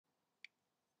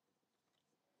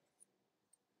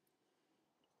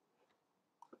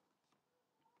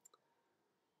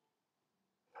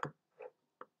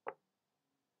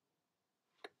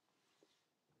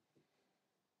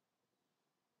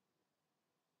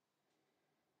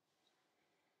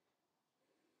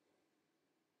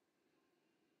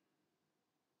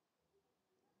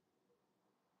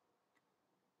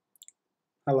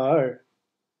Hello.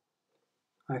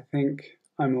 I think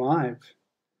I'm live.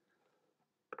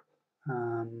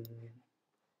 Um,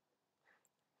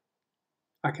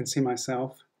 I can see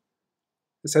myself.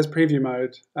 It says preview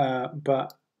mode,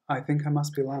 but I think I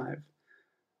must be live.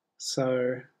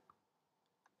 So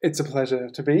it's a pleasure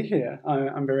to be here.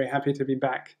 I'm very happy to be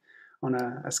back on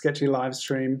a Sktchy live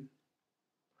stream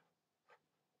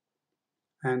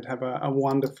and have a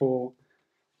wonderful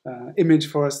image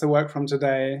for us to work from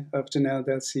today of Jenell.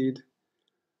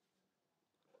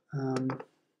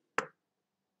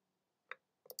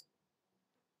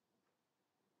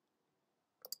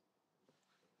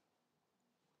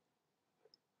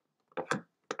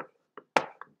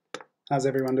 How's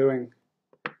everyone doing?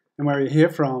 And where are you here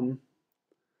from?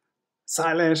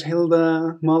 Silesh,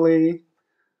 Hilda, Molly,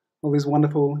 all these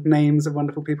wonderful names of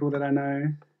wonderful people that I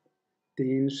know.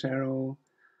 Dean, Cheryl,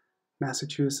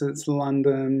 Massachusetts,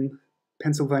 London,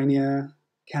 Pennsylvania,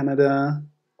 Canada.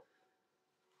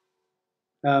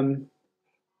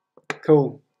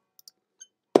 Cool.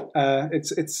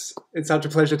 It's such a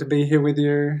pleasure to be here with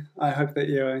you. I hope that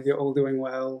you're all doing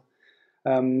well.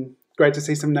 Great to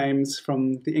see some names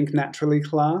from the Ink Naturally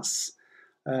class.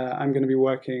 I'm going to be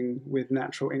working with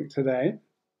natural ink today,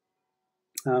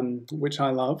 which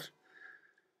I love.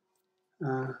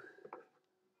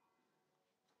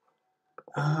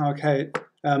 Okay.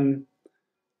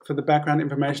 For the background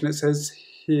information, it says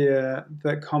here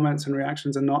that comments and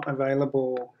reactions are not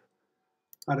available.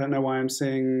 I don't know why I'm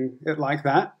seeing it like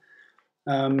that,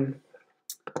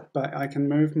 but I can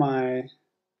move my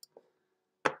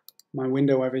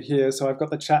window over here. So I've got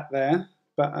the chat there,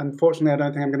 but unfortunately I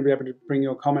don't think I'm going to be able to bring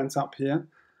your comments up here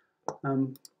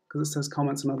because it says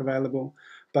comments are not available,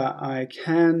 but I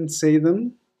can see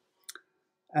them,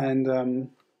 and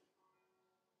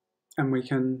we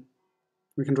can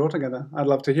draw together. I'd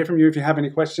love to hear from you. If you have any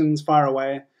questions, fire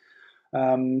away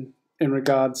in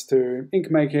regards to ink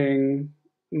making,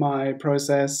 my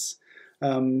process.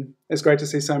 It's great to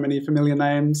see so many familiar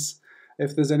names.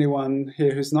 If there's anyone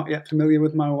here who's not yet familiar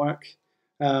with my work,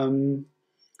 hey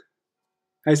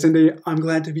Cindy, I'm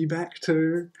glad to be back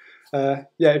too. Yeah,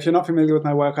 if you're not familiar with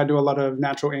my work, I do a lot of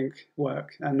natural ink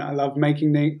work, and I love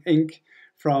making ink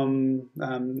from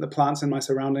the plants in my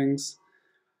surroundings,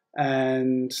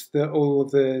 and all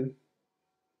of the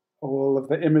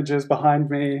images behind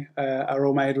me are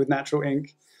all made with natural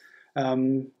ink.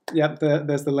 Yep,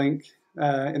 there's the link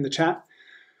in the chat.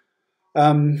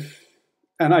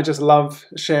 And I just love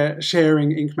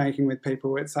sharing ink making with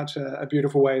people. It's such a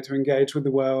beautiful way to engage with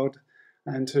the world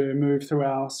and to move through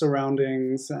our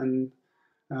surroundings. And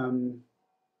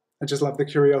I just love the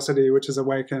curiosity which is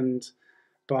awakened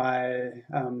by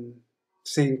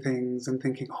seeing things and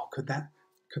thinking, oh, could that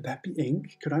be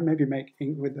ink? Could I maybe make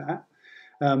ink with that?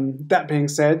 That being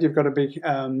said, you've got to be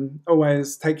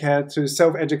always take care to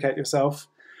self-educate yourself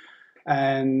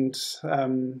and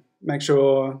make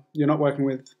sure you're not working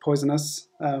with poisonous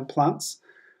plants,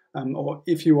 or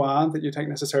if you are, that you take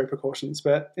necessary precautions.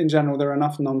 But in general, there are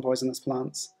enough non-poisonous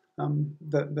plants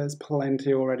that there's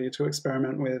plenty already to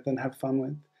experiment with and have fun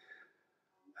with.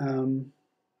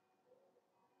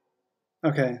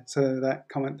 Okay, so that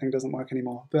comment thing doesn't work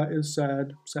anymore. That is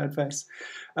sad, sad face.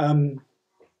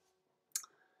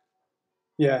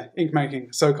 Yeah, ink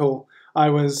making, so cool. I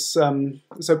was,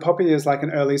 so poppy is like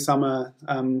an early summer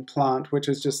plant, which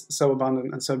is just so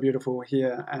abundant and so beautiful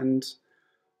here. And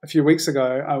a few weeks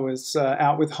ago, I was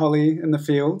out with Holly in the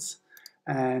fields,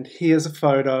 and here's a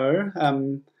photo.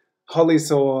 Holly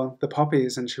saw the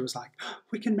poppies and she was like, oh,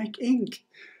 we can make ink.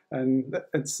 And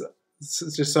it's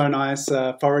just so nice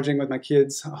foraging with my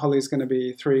kids. Holly's going to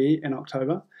be 3 in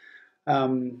October.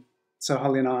 So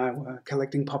Holly and I were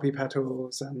collecting poppy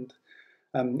petals, and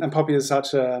poppy is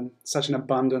such an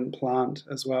abundant plant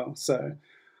as well. So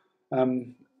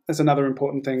that's another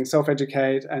important thing.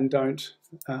 Self-educate and don't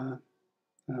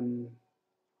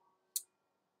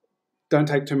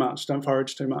take too much. Don't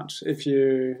forage too much. If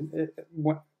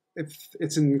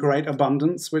it's in great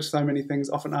abundance, which so many things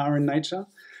often are in nature,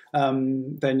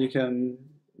 then you can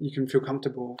feel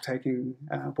comfortable taking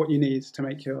what you need to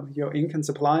make your ink and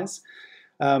supplies.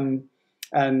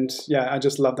 And yeah, I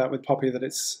just love that with poppy, that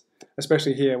it's,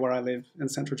 especially here where I live in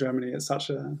central Germany, it's such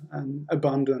an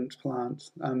abundant plant,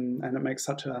 and it makes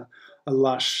such a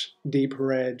lush, deep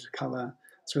red color.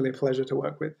 It's really a pleasure to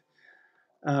work with.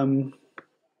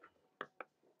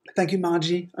 Thank you,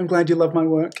 Margie. I'm glad you love my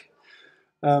work.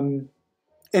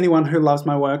 Anyone who loves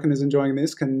my work and is enjoying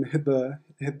this can hit the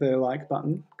like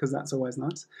button, because that's always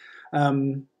nice.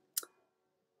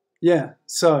 Yeah,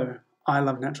 so I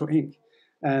love natural ink,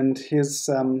 and here's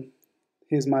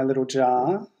my little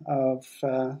jar of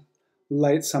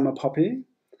late summer poppy.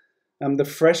 The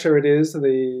fresher it is,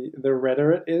 the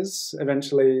redder it is.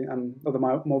 Eventually, or the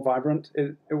more vibrant,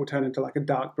 it will turn into like a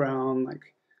dark brown,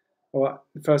 or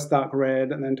first dark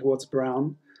red and then towards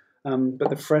brown. But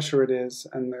the fresher it is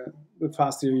and the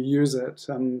faster you use it,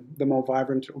 the more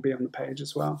vibrant it will be on the page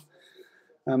as well.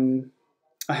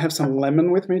 I have some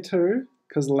lemon with me too,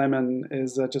 because lemon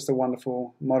is just a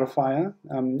wonderful modifier.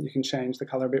 You can change the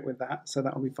color a bit with that, so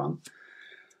that will be fun.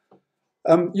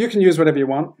 You can use whatever you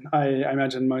want. I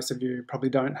imagine most of you probably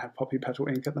don't have poppy petal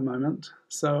ink at the moment.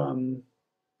 So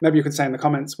maybe you could say in the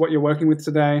comments what you're working with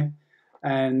today.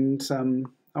 And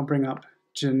I'll bring up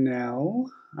Jenell.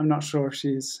 I'm not sure if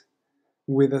she's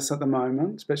with us at the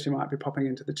moment, but she might be popping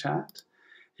into the chat.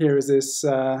 Here is this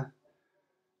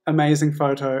amazing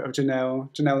photo of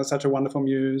Jenell. Jenell is such a wonderful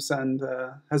muse and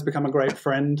has become a great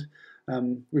friend.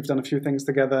 We've done a few things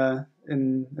together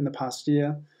in the past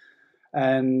year.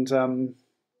 And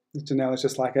Jenell is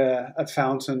just like a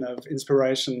fountain of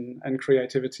inspiration and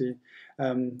creativity.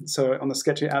 So on the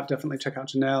Sktchy app, definitely check out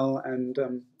Jenell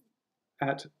and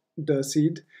at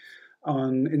Derseed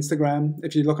on Instagram.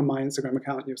 If you look at my Instagram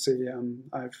account, you'll see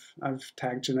I've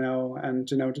tagged Jenell, and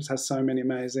Jenell just has so many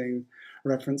amazing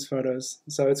reference photos.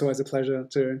 So it's always a pleasure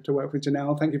to work with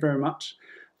Jenell. Thank you very much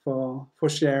for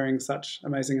sharing such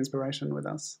amazing inspiration with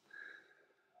us.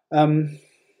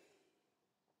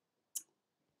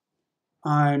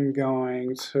 I'm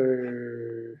going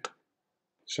to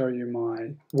show you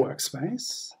my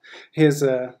workspace. Here's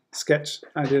a sketch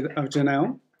I did of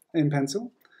Jenell in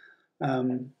pencil.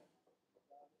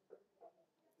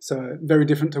 So very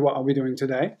different to what I'll be doing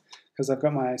today, because I've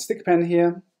got my stick pen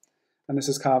here, and this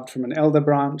is carved from an elder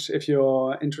branch. If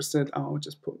you're interested, I'll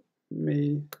just put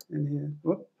me in here.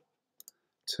 Whoop.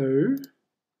 2.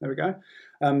 There we go.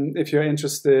 If you're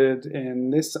interested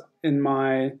in this,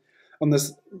 on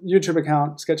this YouTube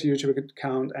account, Sktchy YouTube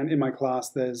account, and in my class,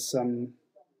 there's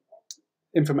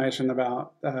information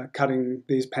about cutting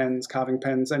these pens, carving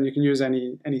pens, and you can use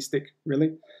any stick,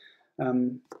 really.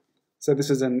 So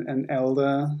this is an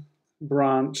elder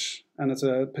branch, and it's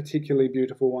a particularly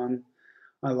beautiful one.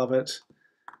 I love it.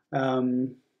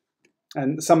 And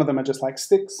some of them are just like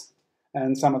sticks,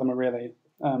 and some of them are really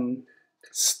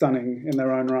stunning in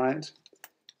their own right.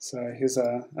 So here's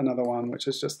another one, which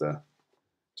is just a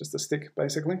stick,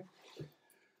 basically.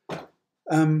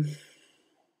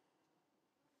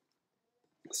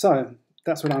 So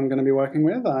that's what I'm going to be working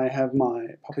with. I have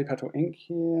my poppy petal ink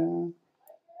here.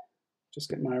 Just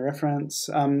get my reference.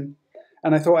 And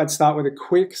I thought I'd start with a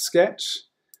quick sketch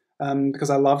because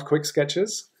I love quick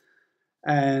sketches.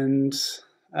 And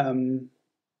I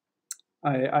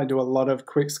do a lot of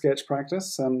quick sketch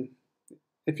practice.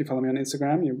 If you follow me on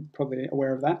Instagram, you're probably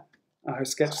aware of that. I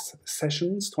host sketch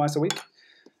sessions twice a week.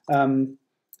 And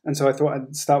so I thought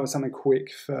I'd start with something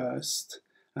quick first,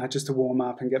 just to warm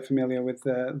up and get familiar with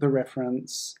the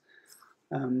reference.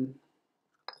 And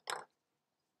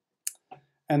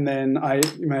then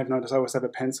you may have noticed I always have a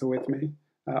pencil with me.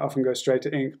 I often go straight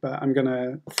to ink, but I'm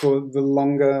gonna, for the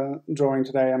longer drawing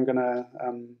today, I'm gonna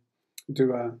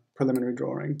do a preliminary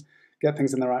drawing, get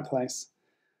things in the right place.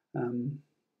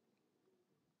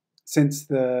 Since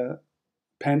the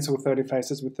pencil 30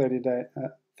 faces with 30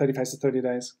 faces 30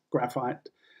 days graphite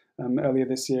earlier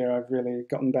this year, I've really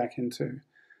gotten back into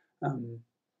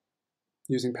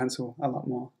using pencil a lot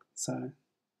more. So,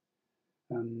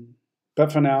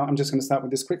 but for now, I'm just going to start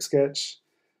with this quick sketch.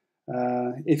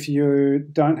 If you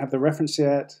don't have the reference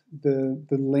yet, the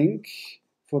link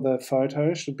for the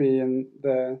photo should be in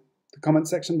the comment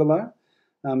section below.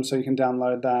 So you can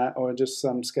download that or just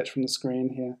sketch from the screen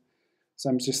here. So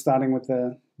I'm just starting with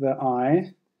the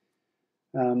eye.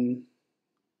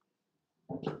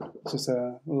 It's just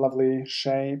a lovely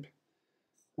shape.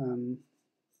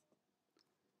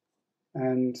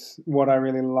 And what I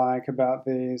really like about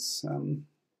these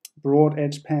broad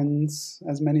edge pens,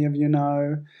 as many of you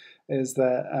know, is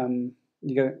that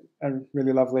you get a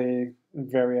really lovely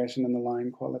variation in the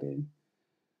line quality.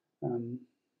 And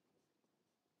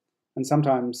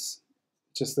sometimes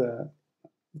just a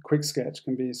quick sketch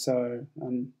can be so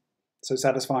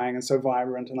satisfying and so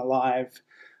vibrant and alive.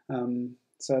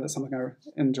 So that's something I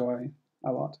enjoy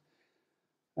a lot.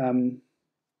 And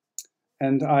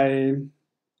I'm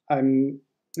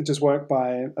just work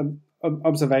by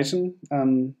observation,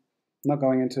 not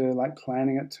going into like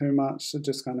planning it too much. So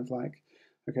just kind of like,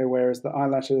 okay, where is the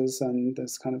eyelashes? And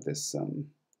there's kind of this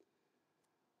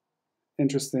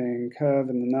interesting curve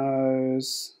in the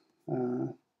nose.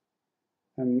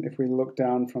 And if we look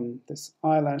down from this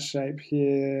eyelash shape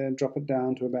here, drop it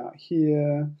down to about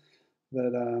here,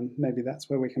 that maybe that's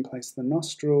where we can place the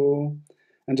nostril,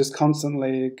 and just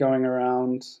constantly going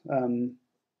around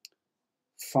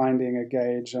finding a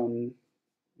gauge on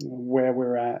where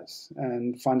we're at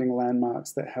and finding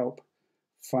landmarks that help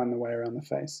find the way around the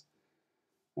face.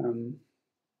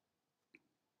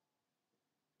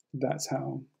 That's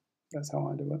how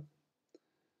I do it.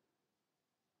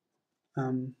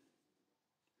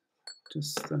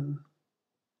 Just a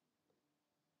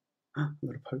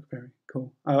little pokeberry,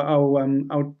 cool.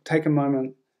 I'll take a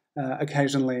moment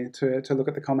occasionally to look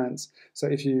at the comments. So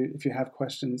if you have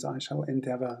questions, I shall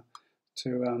endeavour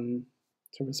to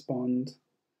respond.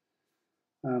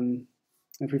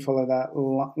 If we follow that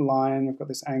line, we've got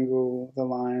this angle, the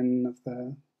line of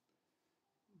the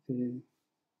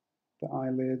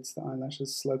eyelids, the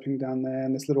eyelashes sloping down there,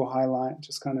 and this little highlight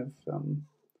just kind of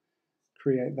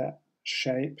create that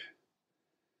shape.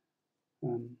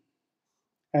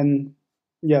 And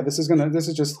yeah, this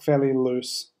is just fairly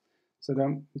loose, so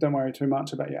don't worry too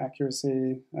much about your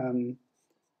accuracy.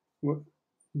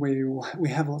 We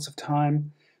have lots of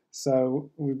time,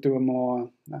 so we'll do a more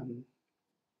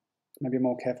maybe a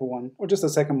more careful one, or just a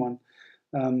second one.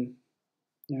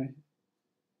 Yeah,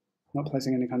 not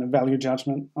placing any kind of value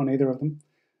judgment on either of them.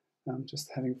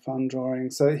 Just having fun drawing.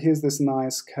 So here's this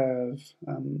nice curve,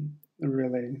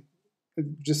 really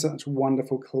just such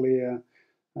wonderful clear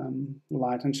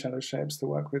light and shadow shapes to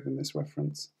work with in this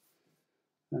reference.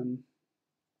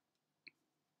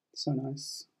 So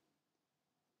nice.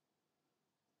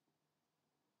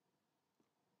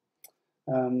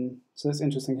 So it's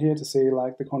interesting here to see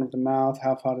like the corner of the mouth,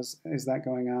 how far is that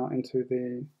going out into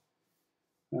the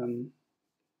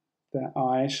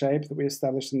eye shape that we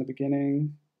established in the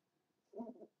beginning.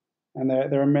 And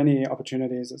there are many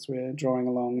opportunities as we're drawing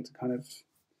along to kind of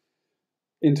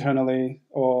internally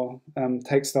or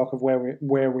take stock of where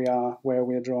we are, where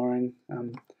we're drawing.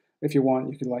 If you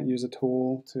want, you could like use a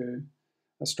tool to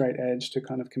a straight edge to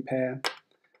kind of compare.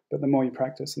 But the more you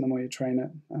practice and the more you train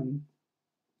it,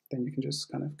 then you can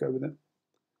just kind of go with it.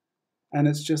 And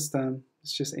it's just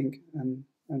ink and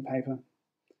paper.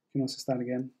 You can also start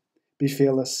again. Be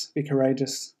fearless, be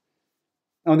courageous.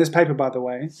 Oh, and this paper, by the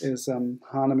way, is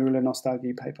Hanemühle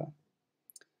Nostalgie paper,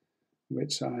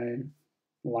 which I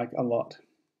like a lot.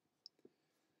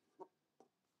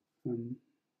 I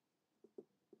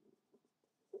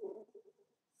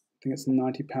think it's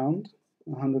 £90,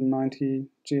 190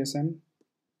 GSM.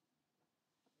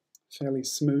 Fairly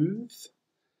smooth.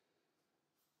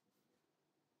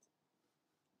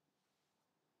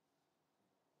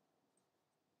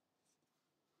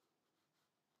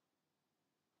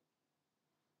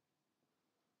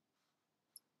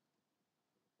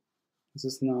 There's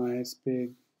this nice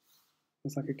big,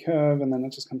 it's like a curve, and then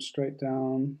it just comes straight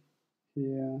down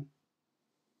here.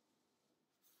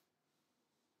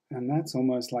 And that's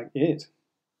almost like it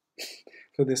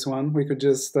for this one. We could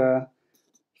just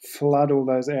flood all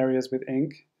those areas with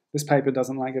ink. This paper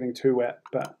doesn't like getting too wet,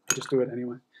 but I'll just do it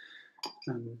anyway.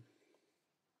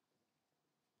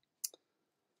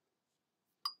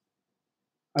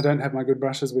 I don't have my good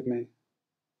brushes with me.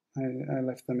 I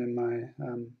left them in my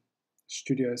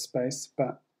studio space,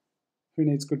 but who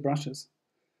needs good brushes?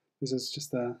 This is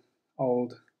just an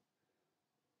old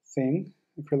thing,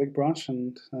 acrylic brush,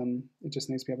 and it just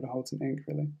needs to be able to hold some ink,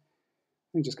 really.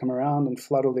 And just come around and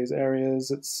flood all these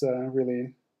areas. It's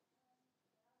really,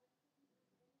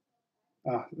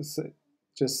 it's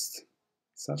just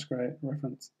such great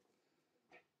reference.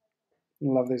 I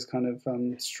love these kind of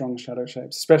strong shadow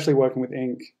shapes, especially working with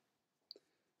ink.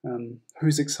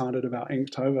 Who's excited about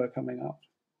Inktober coming up?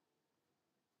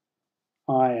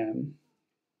 I am.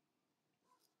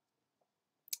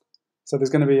 So there's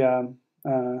going to be,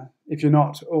 if you're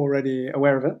not already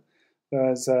aware of it,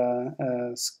 there's a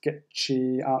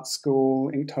Sktchy art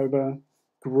school Inktober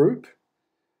group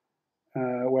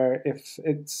where if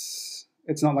it's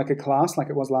not like a class like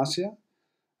it was last year,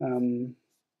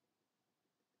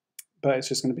 but it's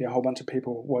just going to be a whole bunch of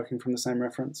people working from the same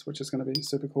reference, which is going to be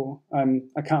super cool.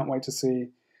 I can't wait to see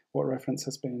what reference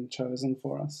has been chosen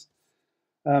for us.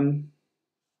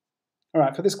 All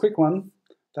right, for this quick one,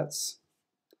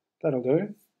 that'll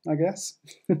do, I guess.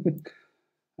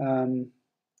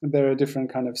 There are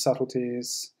different kind of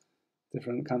subtleties,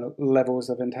 different kind of levels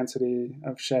of intensity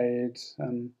of shade,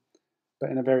 but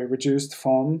in a very reduced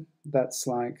form. That's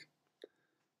like,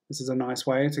 this is a nice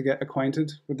way to get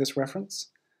acquainted with this reference.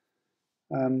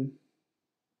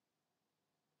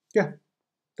 Yeah,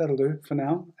 that'll do for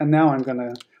now. And now I'm going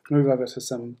to move over to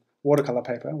some watercolor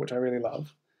paper, which I really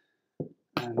love.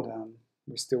 And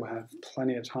we still have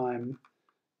plenty of time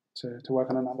to work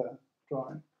on another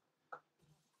drawing.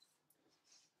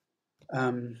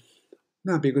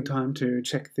 That'd be a good time to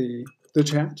check the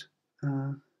chat.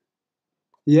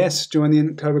 Yes, join the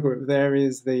Inktober group. There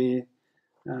is the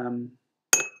um,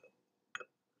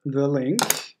 the link.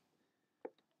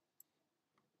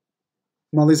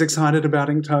 Molly's excited about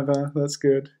Inktober. That's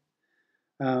good.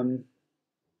 Pokeberries,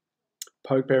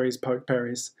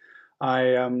 pokeberries.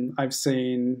 I've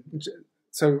seen.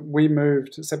 So we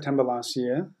moved September last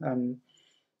year,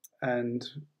 and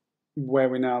where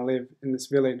we now live in this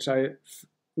village,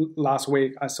 last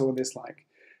week I saw this like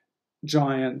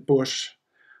giant bush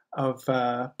of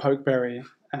pokeberry,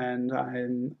 and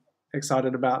I'm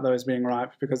excited about those being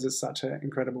ripe because it's such an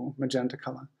incredible magenta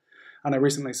color. And I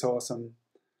recently saw some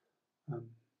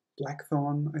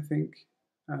blackthorn, I think,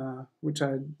 which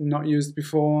I'd not used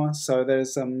before. So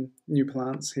there's some new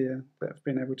plants here that I've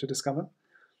been able to discover.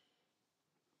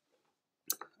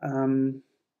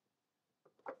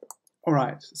 All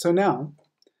right, so now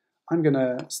I'm going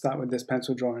to start with this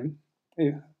pencil drawing.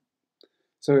 Yeah.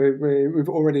 So we've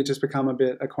already just become a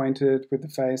bit acquainted with the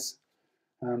face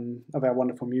of our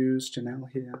wonderful muse, Jenell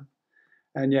here.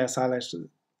 And yes, eyelash.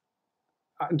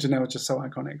 Jenell is just so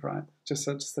iconic, right? Just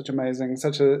such amazing,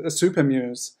 such a super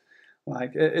muse.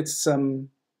 Like it's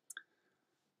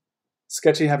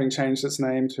Sktchy having changed its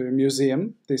name to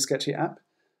Museum, the Sktchy app,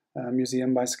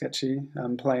 Museum by Sktchy,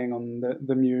 playing on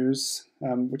the Muse,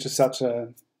 which is such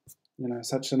an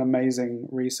amazing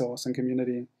resource and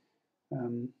community.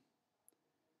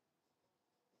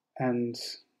 And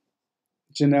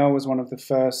Jenell was one of the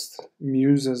first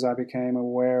muses I became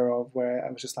aware of, where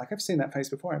I was just like, I've seen that face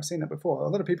before. I've seen that before. A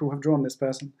lot of people have drawn this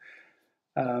person.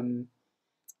 And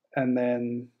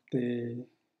then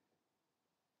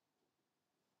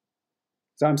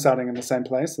so I'm starting in the same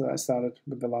place that I started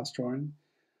with the last drawing.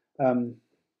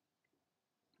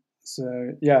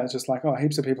 So yeah, it's just like, oh,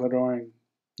 heaps of people are drawing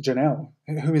Jenell.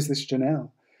 Who is this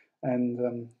Jenell?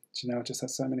 And Jenell just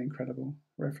has so many incredible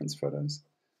reference photos.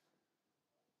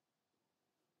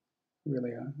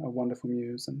 Really a wonderful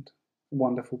muse and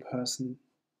wonderful person.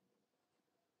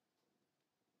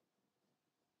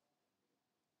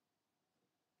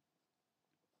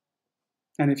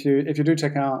 And if you do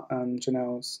check out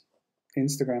Jenell's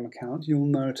Instagram account, you'll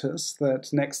notice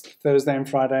that next Thursday and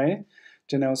Friday,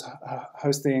 Jenell's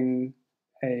hosting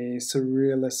a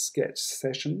surrealist sketch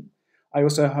session. I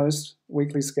also host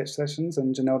weekly sketch sessions,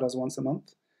 and Jenell does once a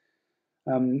month.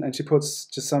 And she puts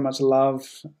just so much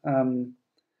love and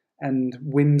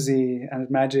whimsy and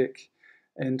magic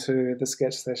into the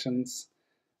sketch sessions,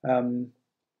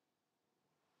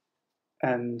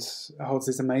 and holds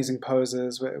these amazing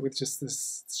poses with just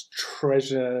this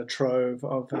treasure trove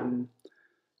of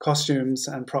costumes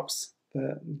and props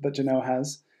that Jenell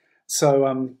has.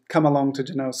 So come along to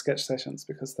Jenell's sketch sessions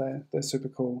because they're super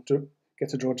cool. Get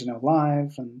to draw Jenell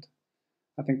live, and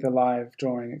I think the live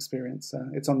drawing experience,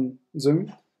 it's on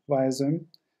Zoom, via Zoom.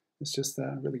 It's just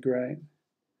really great.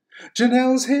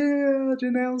 Jenell's here!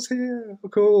 Jenell's here! Oh,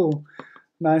 cool.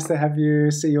 Nice to have you.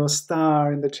 See your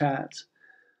star in the chat.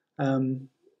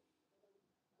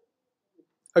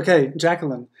 Okay,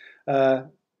 Jacqueline.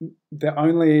 The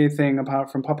only thing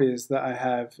apart from poppies that I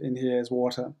have in here is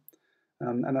water.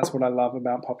 And that's what I love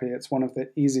about poppy. It's one of the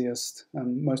easiest,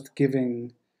 most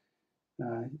giving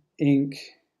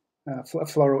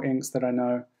floral inks that I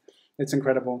know. It's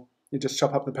incredible. You just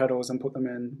chop up the petals and put them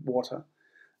in water,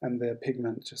 and the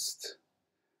pigment just,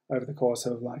 over the course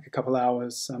of like a couple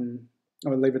hours,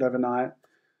 or leave it overnight,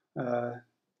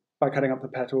 by cutting up the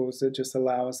petals, it just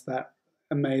allows that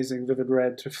amazing vivid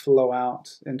red to flow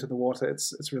out into the water.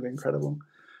 It's really incredible.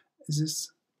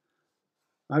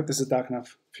 I hope this is dark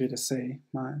enough for you to see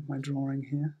my drawing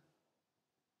here.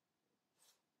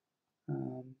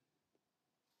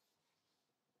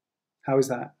 How is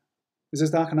that? Is this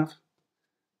dark enough?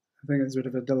 I think there's a bit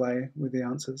of a delay with the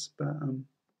answers, but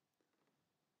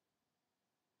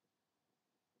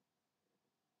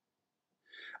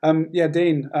yeah,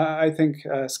 Dean, I think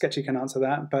Sktchy can answer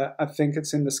that, but I think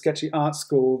it's in the Sktchy Art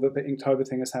School that the Inktober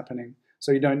thing is happening,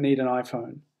 so you don't need an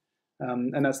iPhone.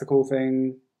 And that's the cool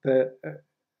thing, that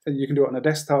you can do it on a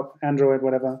desktop, Android,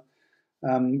 whatever.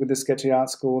 With the Sktchy Art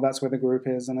School, that's where the group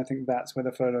is, and I think that's where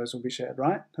the photos will be shared,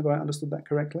 right? Have I understood that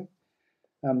correctly?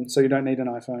 So you don't need an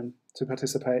iPhone to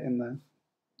participate in the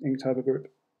Inktober group.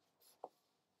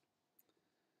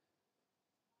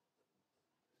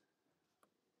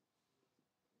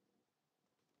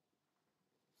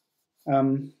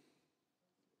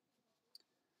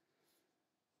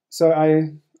 So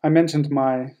I mentioned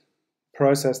my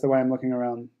process, the way I'm looking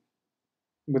around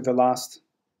with the last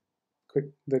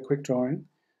quick drawing.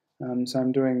 So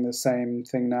I'm doing the same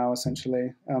thing now,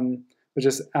 essentially, but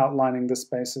just outlining the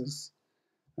spaces.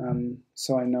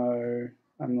 So I know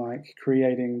I'm like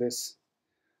creating this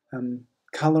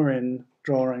color in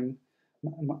drawing,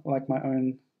 like my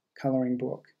own colouring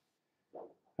book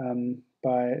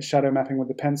by shadow mapping with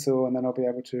the pencil, and then I'll be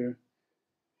able to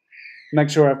make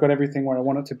sure I've got everything where I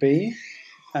want it to be,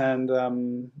 and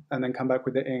then come back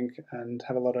with the ink and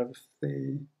have a lot of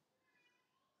the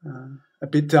a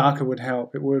bit darker would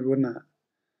help. It would, wouldn't it?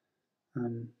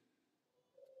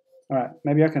 All right,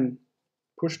 maybe I can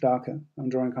push darker. I'm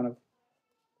drawing kind of.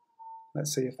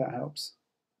 Let's see if that helps.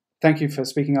 Thank you for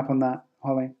speaking up on that,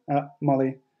 Holly.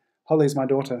 Molly. Holly's my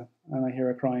daughter, and I hear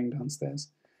her crying downstairs.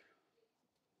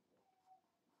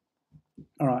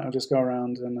 All right, I'll just go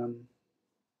around and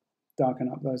darken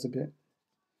up those a bit.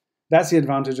 That's the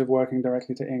advantage of working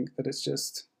directly to ink, that it's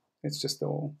just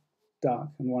all dark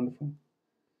and wonderful.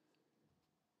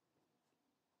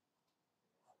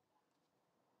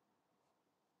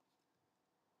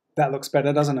 That looks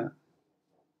better, doesn't it?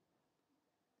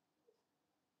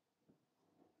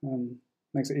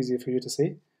 Makes it easier for you to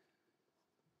see.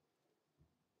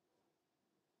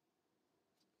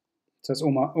 So it's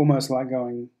almost like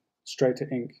going straight to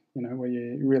ink, you know, where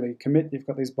you really commit. You've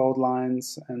got these bold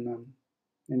lines, and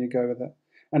you go with it.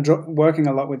 And working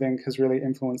a lot with ink has really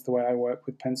influenced the way I work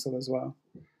with pencil as well.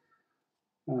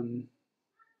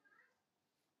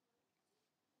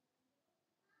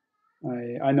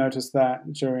 I noticed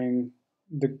that during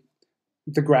the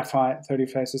graphite 30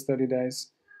 Faces, 30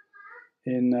 Days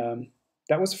in,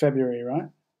 that was February, right?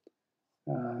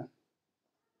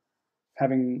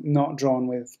 Having not drawn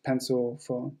with pencil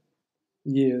for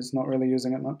years, not really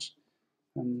using it much,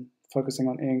 focusing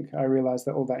on ink, I realized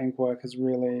that all that ink work has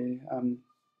really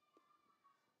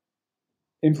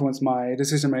influenced my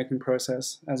decision-making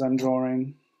process as I'm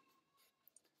drawing.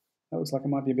 That looks like it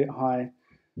might be a bit high.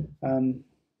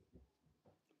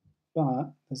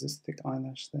 But there's this thick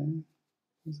eyelash there,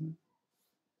 isn't it?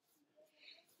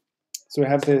 So we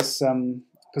have this,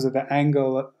 because of the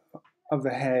angle of the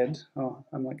head. Oh,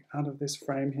 I'm like out of this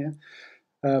frame here.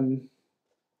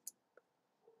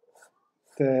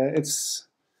 It's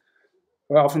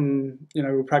well, often, you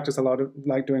know, we practice a lot of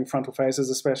like doing frontal faces,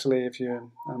 especially if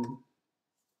you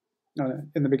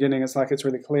in the beginning, it's like it's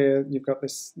really clear. You've got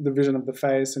the vision of the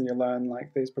face, and you learn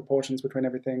like these proportions between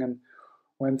everything. And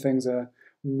when things are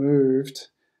moved,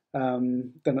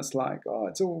 then it's like, oh,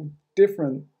 it's all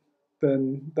different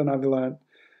than I've learned.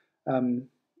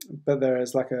 But there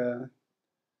is like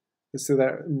there's still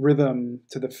that rhythm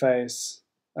to the face.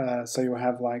 So you'll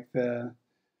have like the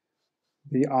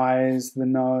eyes, the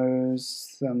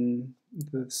nose,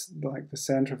 like the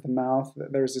center of the mouth.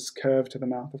 There is this curve to the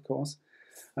mouth, of course.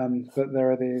 But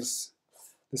there are this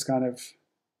kind of,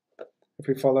 if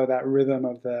we follow that rhythm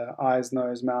of the eyes,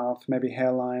 nose, mouth, maybe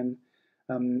hairline,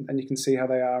 and you can see how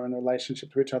they are in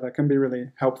relationship to each other, can be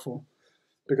really helpful.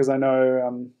 Because I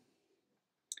know,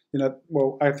 you know,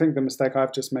 well, I think the mistake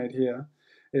I've just made here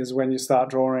is when you start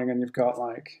drawing and you've got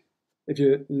like, if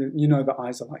you know the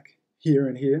eyes are like here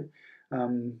and here,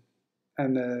 and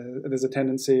there's a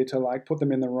tendency to like put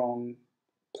them in the wrong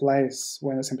place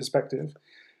when it's in perspective,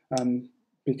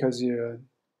 because you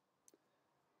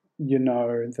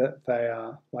know that they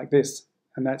are like this,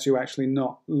 and that's you actually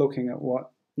not looking at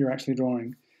what you're actually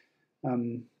drawing,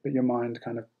 but your mind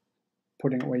kind of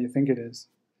putting it where you think it is.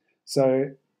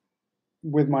 So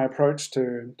with my approach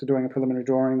to doing a preliminary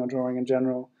drawing or drawing in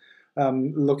general,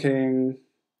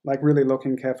 really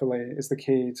looking carefully is the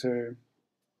key to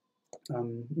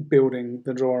building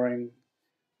the drawing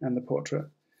and the portrait.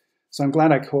 So I'm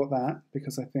glad I caught that,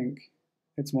 because I think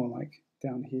it's more like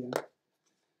down here.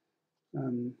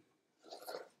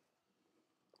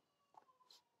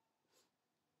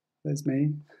 There's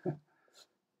me.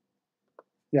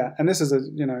 Yeah, and this is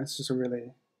it's just a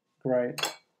really great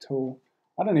tool.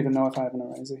 I don't even know if I have an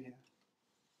eraser here.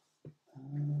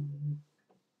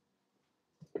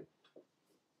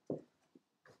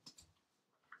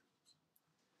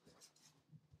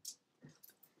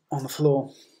 On the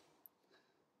floor.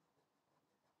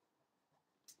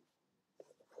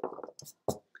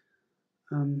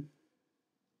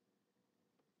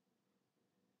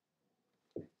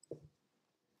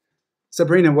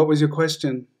 Sabrina, what was your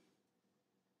question?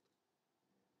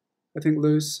 I think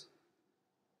loose.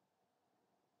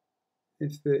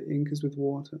 If the ink is with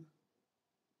water.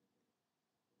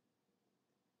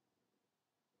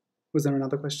 Was there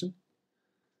another question?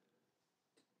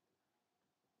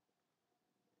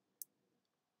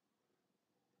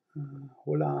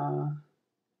 Hola.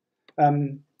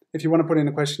 If you want to put in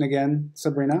a question again,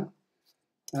 Sabrina,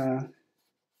 that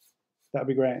would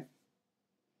be great.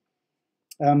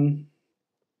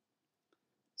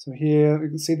 So here you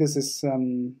can see there's this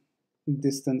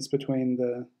distance between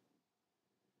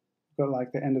got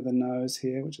like the end of the nose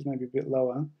here, which is maybe a bit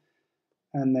lower,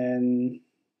 and then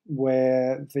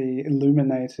where the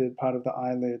illuminated part of the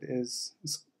eyelid is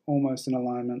almost in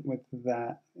alignment with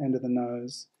that end of the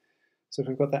nose. So if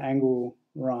we've got the angle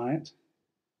right,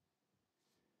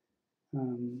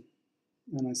 and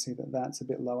I see that that's a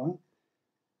bit lower,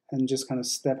 and just kind of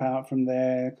step out from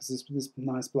there because there's this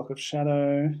nice block of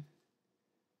shadow.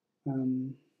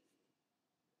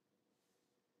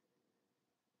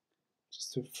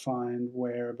 Just to find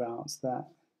whereabouts that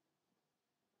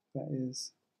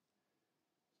is.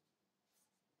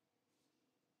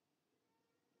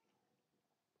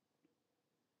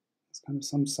 It's kind of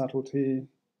some subtlety,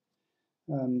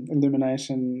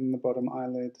 illumination in the bottom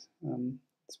eyelid.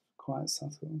 It's quite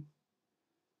subtle.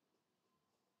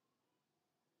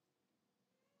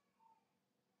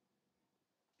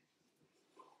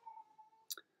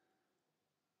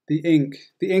 The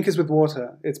ink is with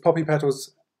water. It's poppy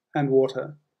petals and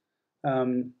water.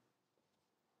 Poppy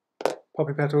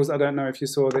petals, I don't know if you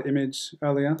saw the image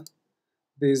earlier.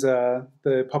 These are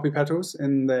the poppy petals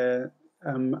in their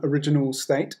original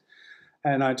state,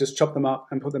 and I just chop them up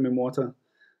and put them in water.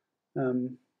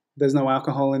 There's no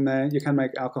alcohol in there. You can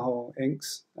make alcohol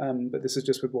inks, but this is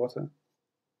just with water.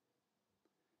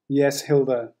 Yes,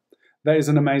 Hilda. That is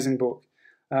an amazing book.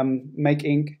 Make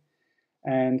Ink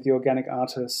and The Organic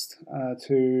Artist are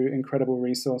two incredible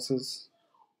resources,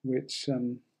 which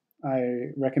I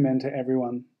recommend to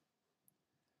everyone.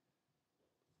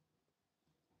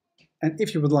 And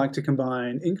if you would like to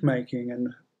combine ink making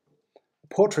and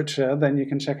portraiture, then you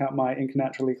can check out my Ink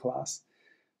Naturally class,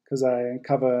 because I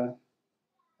cover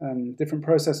different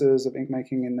processes of ink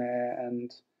making in there,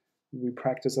 and we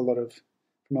practice from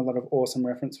a lot of awesome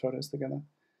reference photos together.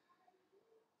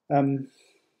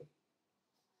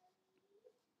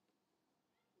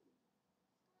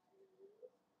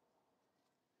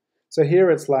 So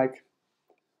here it's like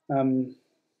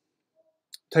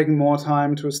taking more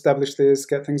time to establish this,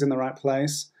 get things in the right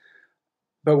place.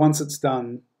 But once it's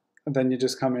done, then you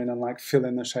just come in and like fill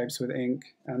in the shapes with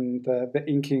ink, and the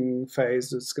inking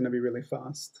phase is going to be really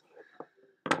fast.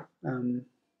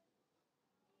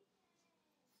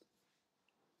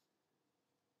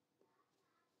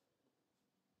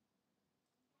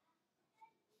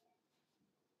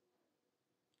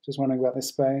 Just wondering about the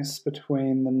space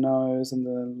between the nose and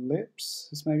the lips.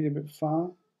 It's maybe a bit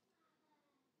far.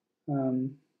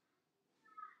 And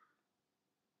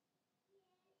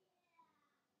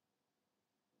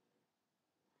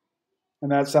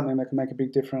that's something that can make a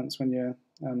big difference when you're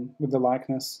with the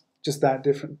likeness. Just that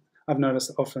different. I've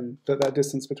noticed often that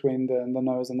distance between the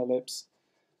nose and the lips,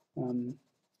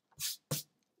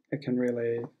 it can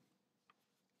really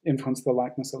influence the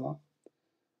likeness a lot.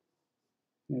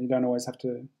 You don't always have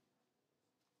to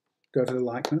go to the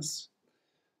likeness,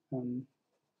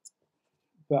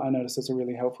 but I noticed it's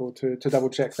really helpful to double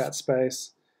check that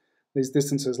space, these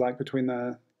distances like between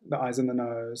the eyes and the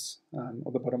nose,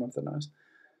 or the bottom of the nose,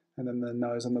 and then the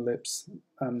nose and the lips.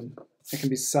 It can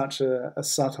be such a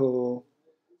subtle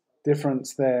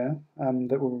difference there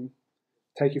that will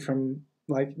take you from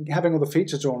like having all the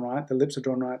features drawn right, the lips are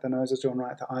drawn right, the nose is drawn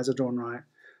right, the eyes are drawn right.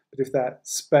 But if that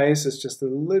space is just a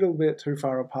little bit too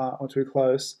far apart or too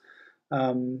close,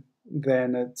 then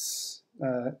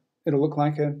it'll look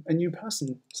like a new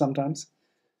person sometimes.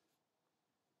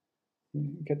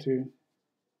 You get to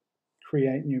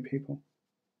create new people.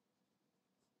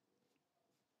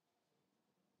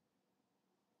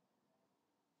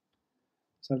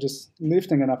 So just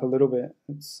lifting it up a little bit.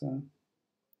 It's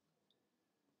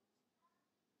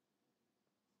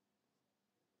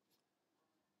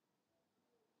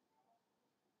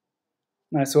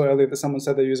I saw earlier that someone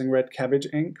said they're using red cabbage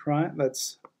ink, right?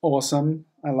 That's awesome.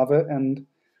 I love it, and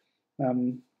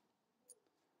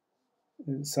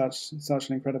it's such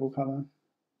an incredible color.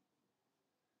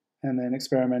 And then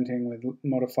experimenting with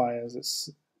modifiers, it's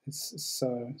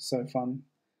so fun,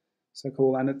 so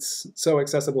cool, and it's so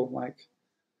accessible. Like,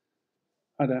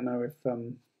 I don't know if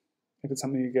it's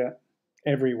something you get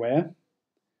everywhere,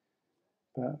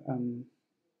 but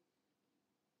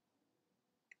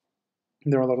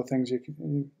there are a lot of things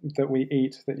that we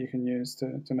eat that you can use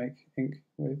to make ink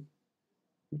with,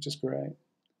 which is great.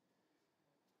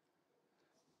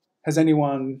 Has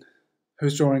anyone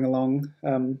who's drawing along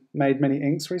made many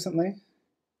inks recently?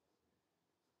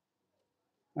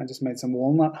 I just made some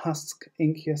walnut husk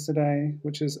ink yesterday,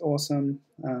 which is awesome.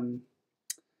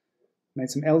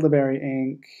 Made some elderberry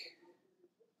ink.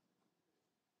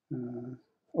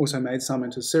 Also made some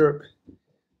into syrup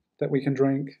that we can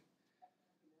drink.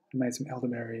 I made some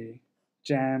elderberry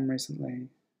jam recently.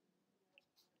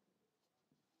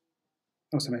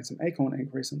 Also made some acorn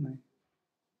ink recently.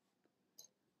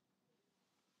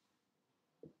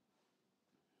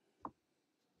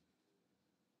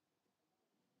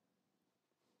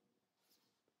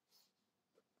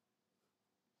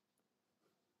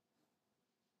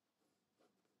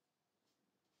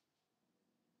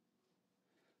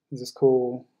 There's this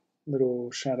cool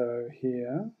little shadow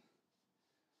here.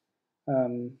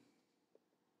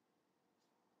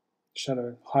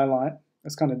 Shadow highlight.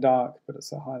 It's kind of dark, but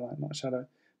it's a highlight, not a shadow.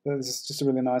 But this is just a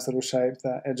really nice little shape,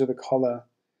 that edge of the collar.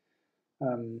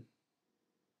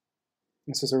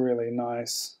 This is a really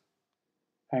nice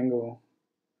angle.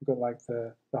 We've got like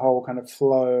the whole kind of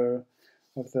flow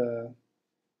of the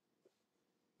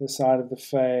side of the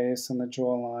face and the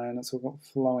jawline. It's all got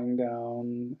flowing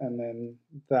down, and then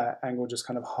that angle just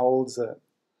kind of holds it.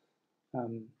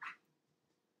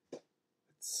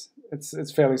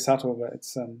 It's fairly subtle, but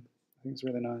it's I think it's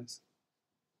really nice.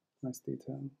 Nice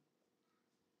detail.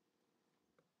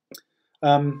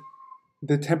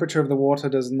 The temperature of the water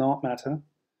does not matter.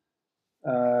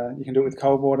 You can do it with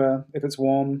cold water. If it's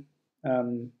warm,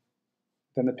 then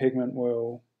the pigment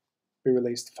will be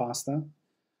released faster.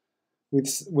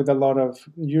 With a lot of,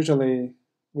 usually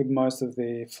with most of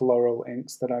the floral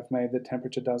inks that I've made, the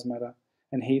temperature does matter,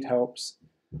 and heat helps.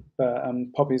 But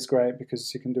poppy's great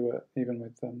because you can do it even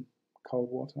with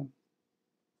cold water.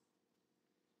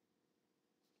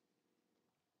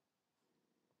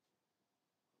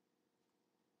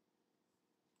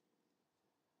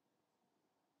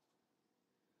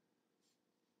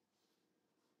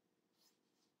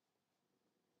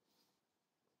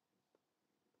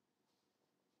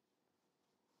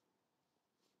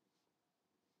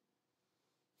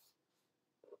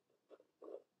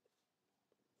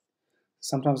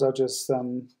 Sometimes I'll just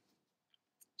kind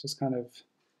of,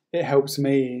 it helps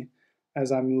me as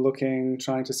I'm looking,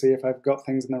 trying to see if I've got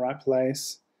things in the right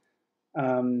place.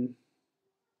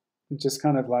 Just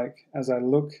kind of like, as I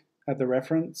look at the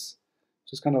reference,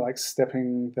 just kind of like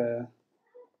stepping the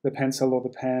pencil or the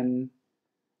pen,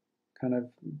 kind of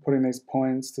putting these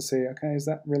points to see, okay, is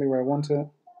that really where I want it?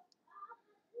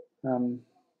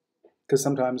 Because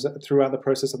sometimes throughout the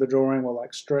process of the drawing, we'll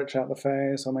like stretch out the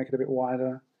face or make it a bit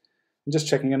wider. And just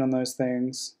checking in on those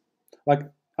things. Like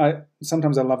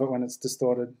sometimes I love it when it's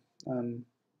distorted. But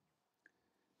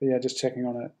yeah, just checking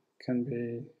on it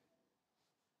can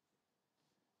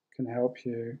help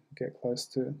you get close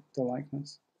to the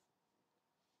likeness.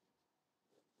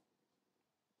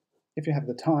 If you have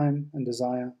the time and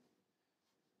desire.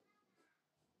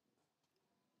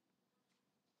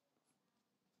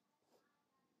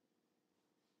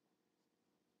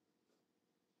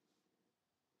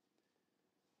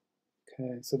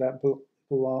 Okay, so that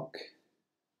block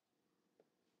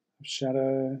of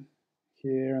shadow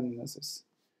here, and there's this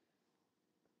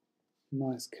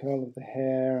nice curl of the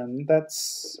hair, and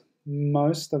that's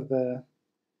most of the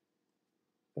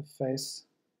face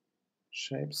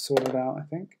shape sorted out, I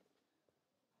think.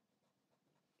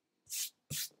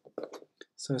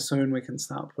 So soon we can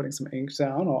start putting some ink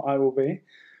down, or I will be.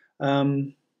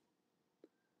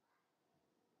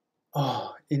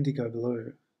 Oh, indigo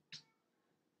blue.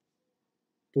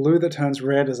 Blue that turns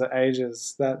red as it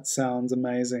ages. That sounds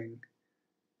amazing.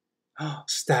 Oh,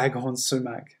 staghorn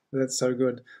sumac. That's so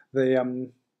good.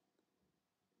 The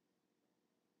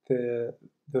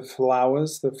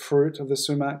flowers, the fruit of the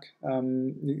sumac,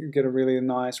 you get a really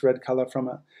nice red color from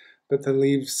it. But the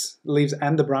leaves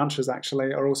and the branches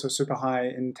actually are also super high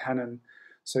in tannin,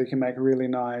 so you can make really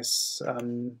nice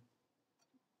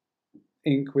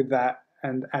ink with that,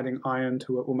 and adding iron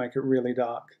to it will make it really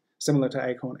dark, similar to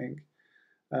acorn ink.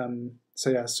 So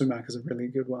yeah, sumac is a really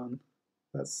good one.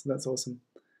 That's awesome.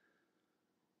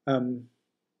 And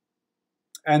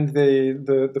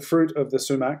the fruit of the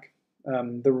sumac,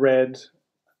 the red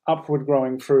upward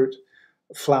growing fruit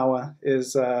flower,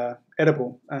 is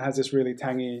edible and has this really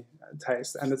tangy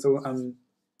taste. And it's all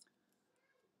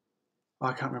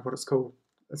I can't remember what it's called.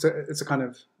 It's a kind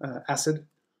of acid,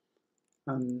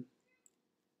 and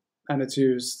it's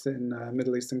used in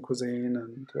Middle Eastern cuisine,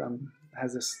 and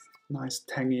has this nice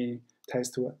tangy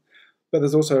taste to it. But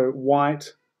there's also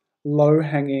white,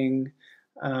 low-hanging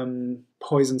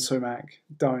poison sumac.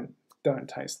 Don't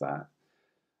taste that.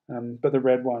 But the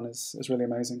red one is really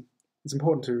amazing. It's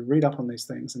important to read up on these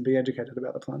things and be educated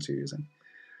about the plants you're using.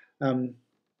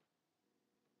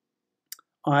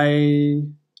 I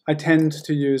tend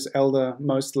to use elder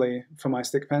mostly for my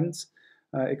stick pens.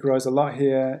 It grows a lot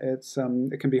here. It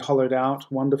can be hollowed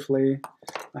out wonderfully.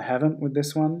 I haven't with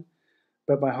this one,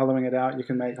 but by hollowing it out, you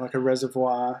can make like a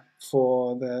reservoir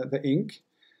for the ink.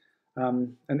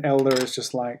 And elder is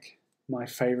just like my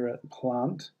favorite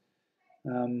plant.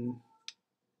 You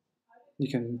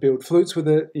can build flutes with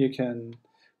it. You can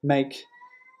make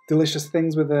delicious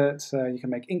things with it. You can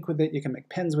make ink with it. You can make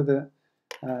pens with it.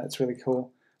 It's really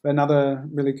cool. But another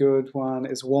really good one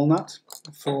is walnut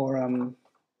for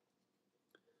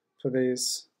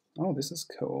these. Oh, this is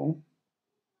cool.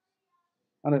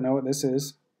 I don't know what this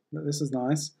is. This is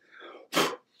nice.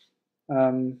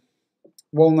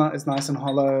 Walnut is nice and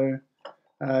hollow.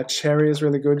 Cherry is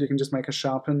really good. You can just make a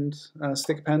sharpened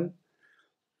stick pen,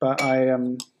 but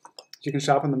you can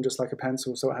sharpen them just like a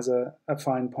pencil, so it has a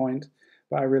fine point.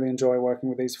 But I really enjoy working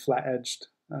with these flat-edged,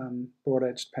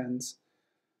 broad-edged pens.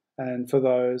 And for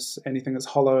those, anything that's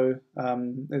hollow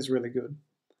is really good.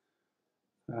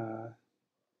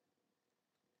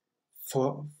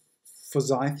 For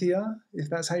Forsythia, if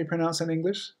that's how you pronounce it in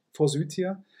English,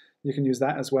 Forsythia, you can use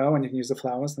that as well, and you can use the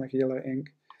flowers to make a yellow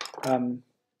ink.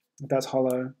 That's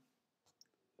hollow.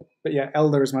 But yeah,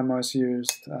 Elder is my most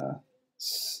used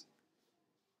stick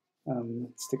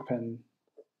pen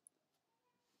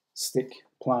stick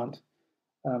plant,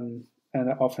 and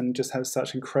it often just has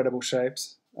such incredible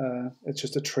shapes. It's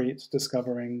just a treat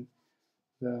discovering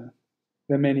the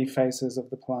many faces of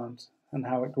the plant and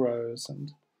how it grows.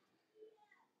 And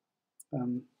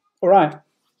all right,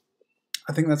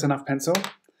 I think that's enough pencil.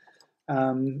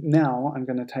 Now I'm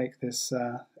going to take this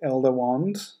Elder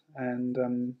wand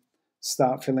and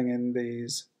start filling in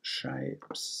these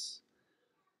shapes.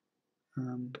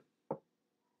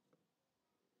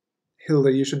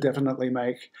 Hilda, you should definitely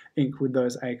make ink with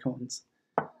those acorns.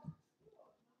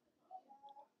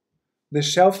 The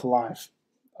shelf life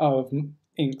of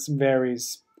inks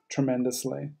varies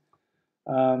tremendously.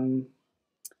 A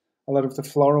lot of the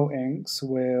floral inks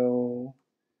will...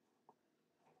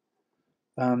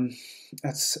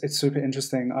 it's super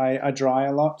interesting. I dry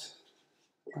a lot.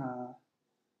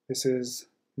 This is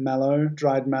mallow,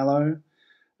 dried mallow,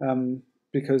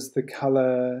 because the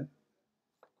color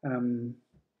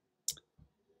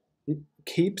it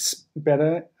keeps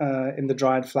better in the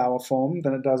dried flower form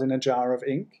than it does in a jar of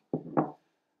ink.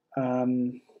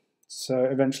 So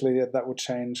eventually that will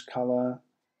change color.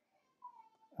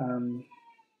 Can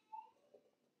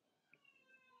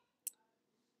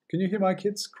you hear my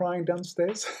kids crying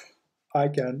downstairs? I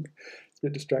can. It's a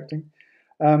bit distracting.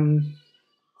 The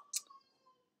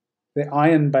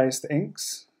iron-based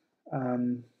inks,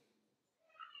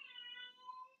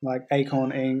 like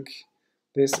acorn ink.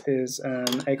 This is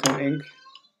an acorn ink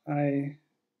I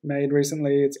made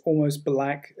recently. It's almost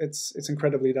black. It's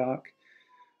incredibly dark.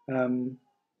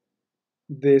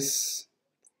 This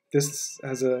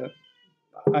has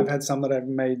I've had some that I've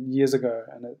made years ago,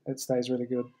 and it stays really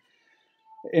good.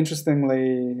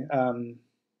 Interestingly,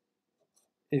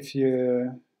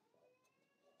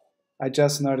 I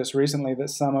just noticed recently that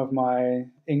some of my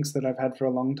inks that I've had for a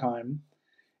long time,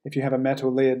 if you have a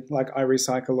metal lid, like I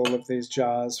recycle all of these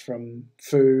jars from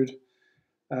food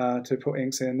to put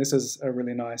inks in. This is a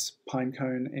really nice pine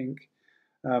cone ink.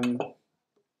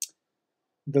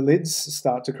 The lids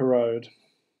start to corrode,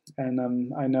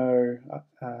 and I know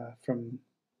from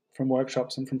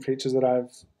workshops and from teachers that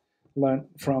I've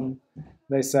learnt from,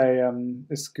 they say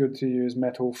it's good to use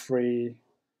metal-free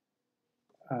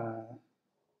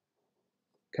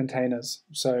containers.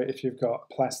 So if you've got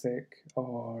plastic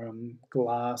or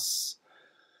glass,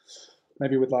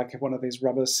 maybe with like one of these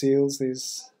rubber seals,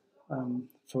 these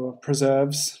for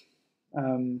preserves,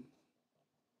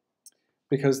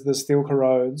 because the steel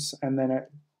corrodes and then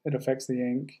it affects the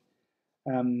ink,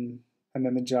 and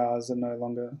then the jars are no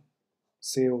longer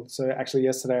sealed. So actually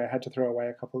yesterday I had to throw away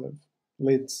a couple of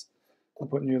lids and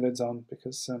put new lids on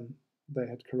because they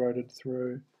had corroded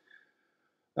through.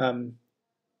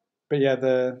 But yeah,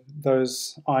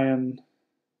 those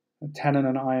tannin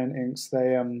and iron inks,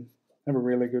 they have a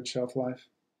really good shelf life.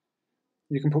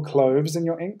 You can put cloves in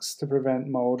your inks to prevent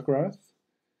mold growth,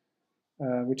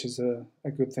 which is a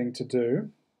good thing to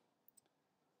do.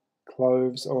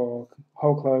 Cloves or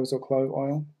whole cloves or clove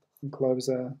oil. And cloves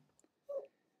are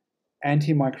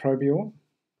antimicrobial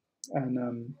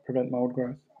and prevent mold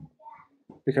growth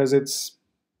because it's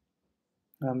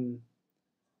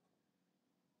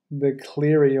the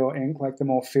clearer your ink, like the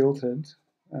more filtered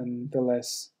and the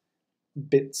less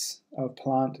bits of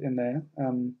plant in there,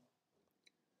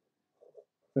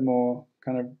 the more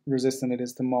kind of resistant it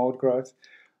is to mold growth.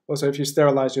 Also, if you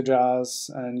sterilize your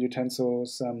jars and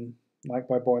utensils, like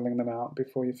by boiling them out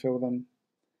before you fill them,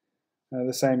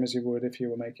 the same as you would if you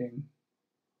were making,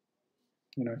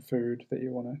 food that you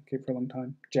want to keep for a long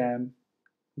time, jam,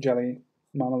 jelly,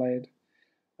 marmalade.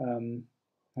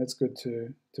 It's good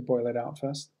to boil it out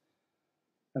first.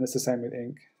 And it's the same with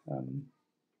ink.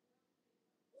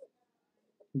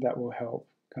 That will help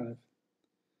kind of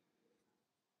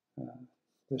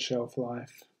the shelf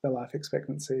life, the life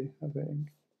expectancy of the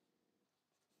ink.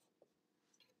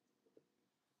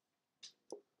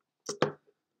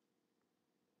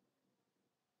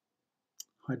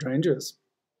 Hydrangeas.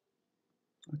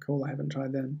 Oh, cool, I haven't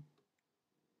tried them.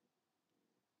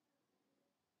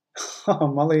 Oh,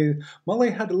 Molly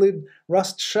had the lid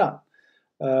rust shut.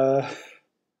 Okay,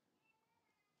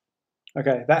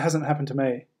 that hasn't happened to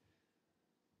me.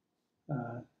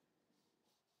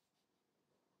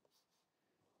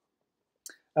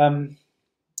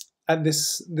 At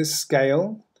this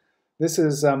scale, this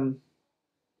is I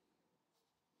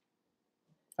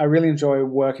really enjoy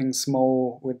working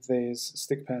small with these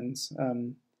stick pens.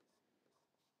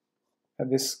 At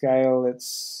this scale,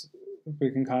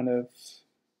 we can kind of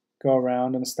go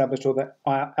around and establish all the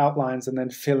outlines and then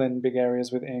fill in big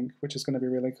areas with ink, which is going to be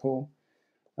really cool.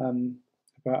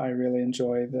 But I really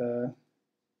enjoy the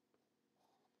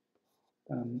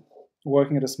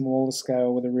working at a smaller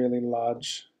scale with a really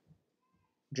large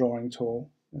drawing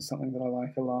tool is something that I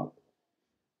like a lot.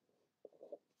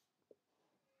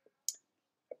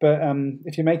 But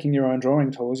if you're making your own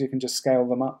drawing tools, you can just scale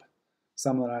them up.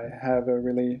 Some that I have are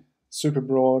really super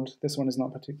broad. This one is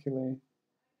not particularly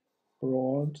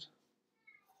broad.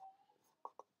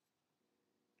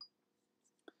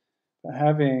 But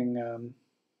having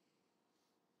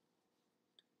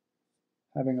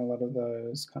a lot of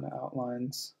those kind of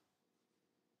outlines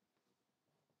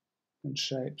and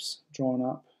shapes drawn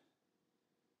up,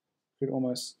 you could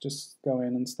almost just go in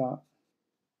and start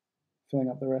filling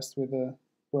up the rest with a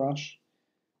brush.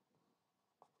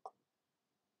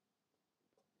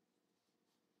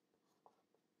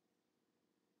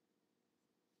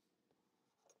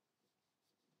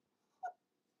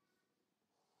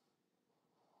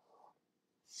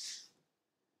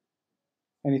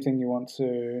 Anything you want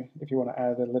to, if you want to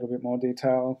add a little bit more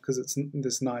detail, because it's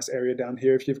this nice area down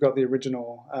here. If you've got the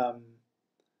original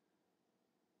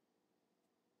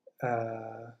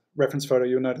reference photo,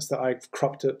 you'll notice that I've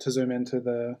cropped it to zoom into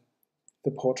the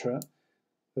portrait,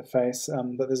 the face,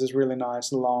 but there's this really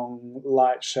nice long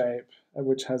light shape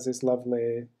which has this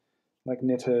lovely like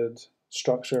knitted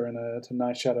structure in it and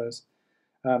nice shadows.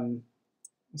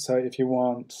 So if you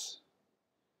want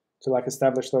to like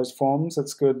establish those forms,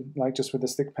 it's good like just with the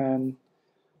stick pen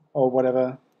or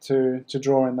whatever to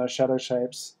draw in those shadow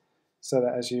shapes, so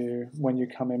that when you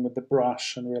come in with the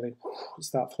brush and really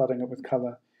start flooding it with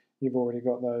color, you've already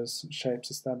got those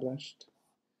shapes established.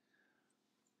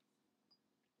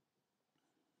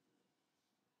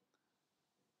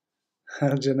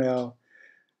 Jenell,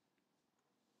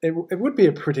 it would be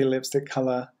a pretty lipstick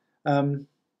color.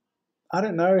 I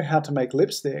don't know how to make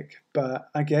lipstick, but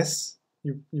I guess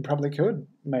you probably could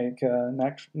make a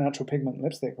natural pigment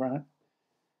lipstick, right?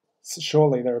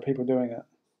 Surely there are people doing it.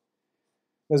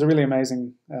 There's a really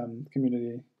amazing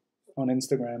community on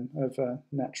Instagram of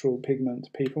natural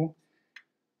pigment people,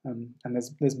 and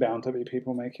there's bound to be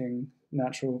people making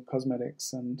natural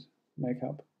cosmetics and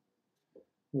makeup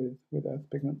with earth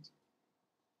pigments.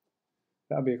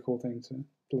 That would be a cool thing to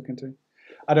look into.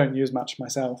 I don't use much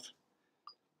myself,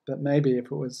 but maybe if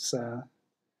I was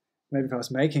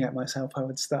making it myself, I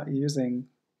would start using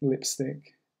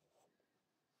lipstick.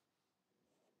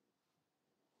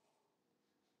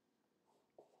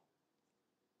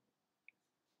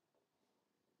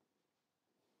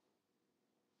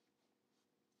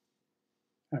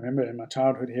 I remember in my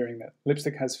childhood hearing that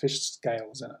lipstick has fish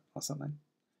scales in it or something.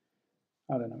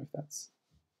 I don't know if that's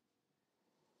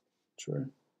true.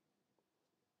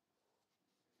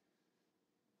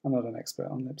 I'm not an expert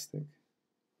on lipstick.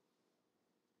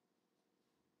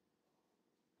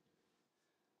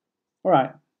 All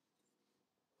right.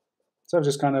 So I've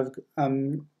just kind of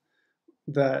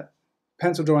the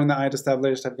pencil drawing that I had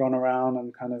established. I've gone around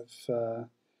and kind of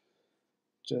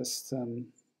just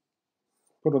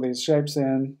put all these shapes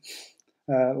in,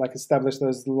 like establish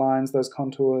those lines, those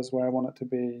contours where I want it to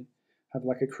be, have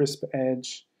like a crisp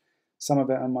edge. Some of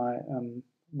it I might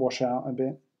wash out a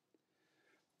bit,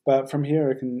 but from here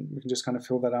we can just kind of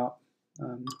fill that up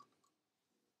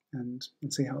and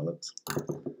see how it looks.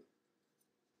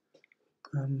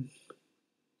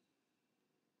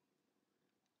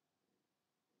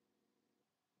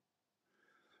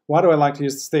 Why do I like to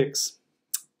use the sticks?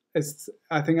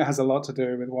 I think it has a lot to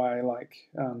do with why I like.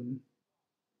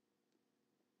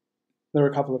 There are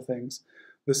a couple of things.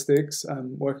 The sticks,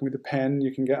 working with the pen,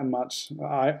 you can get a much.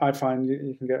 I find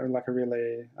you can get like a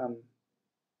really.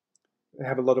 They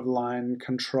have a lot of line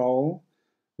control,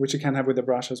 which you can have with the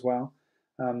brush as well.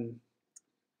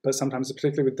 But sometimes,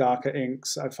 particularly with darker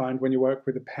inks, I find when you work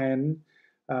with a pen,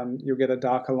 you'll get a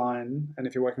darker line, and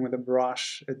if you're working with a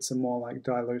brush, it's a more like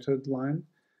diluted line.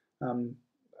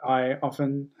 I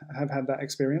often have had that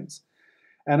experience,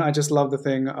 and I just love the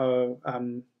thing of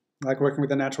like working with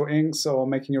the natural inks or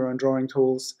making your own drawing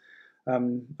tools.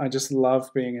 I just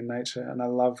love being in nature, and I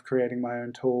love creating my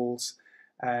own tools,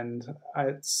 and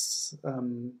it's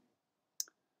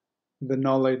the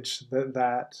knowledge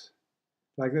that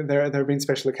like there have been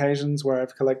special occasions where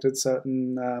I've collected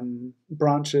certain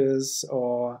branches,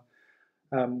 or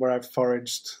where I've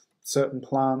foraged certain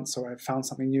plants, or I've found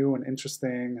something new and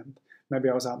interesting, and maybe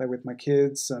I was out there with my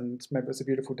kids, and maybe it was a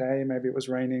beautiful day, maybe it was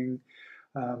raining,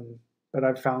 but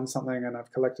I've found something and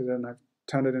I've collected it and I've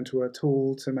turned it into a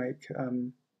tool to make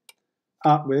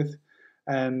art with.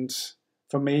 And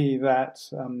for me, that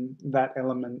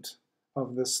element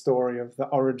of the story of the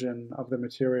origin of the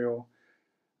material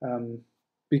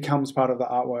becomes part of the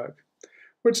artwork,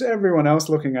 which everyone else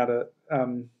looking at it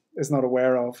is not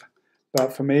aware of.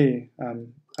 But for me,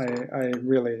 I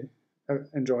really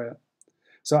enjoy it.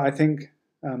 So I think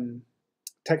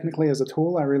technically as a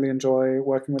tool, I really enjoy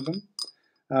working with them.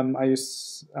 I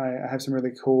have some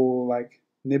really cool like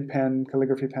nib pen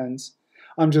calligraphy pens.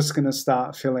 I'm just going to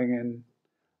start filling in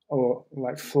or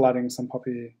like flooding some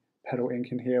poppy petal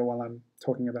ink in here while I'm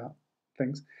talking about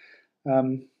things.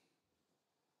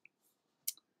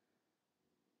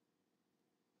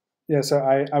 Yeah, so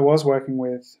I was working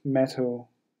with metal,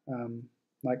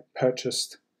 like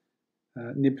purchased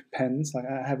nib pens. Like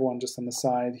I have one just on the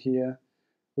side here,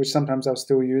 which sometimes I'll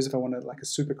still use if I wanted like a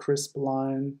super crisp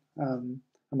line.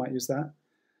 I might use that.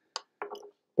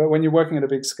 But when you're working at a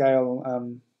big scale,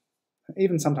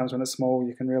 even sometimes when it's small,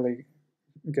 you can really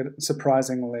get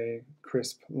surprisingly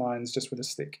crisp lines just with a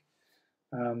stick.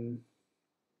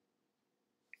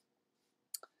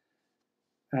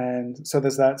 And so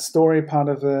there's that story part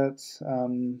of it,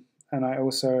 and I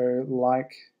also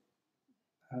like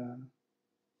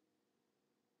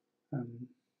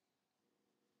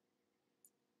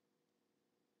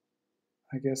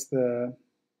I guess the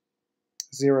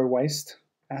zero waste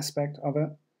aspect of it.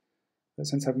 But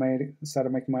since I've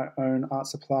started making my own art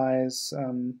supplies,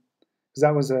 because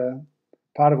that was a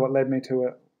part of what led me to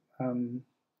it.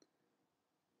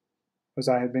 Was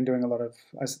I had been doing a lot of,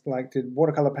 I did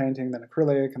watercolor painting, then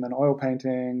acrylic, and then oil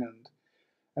painting,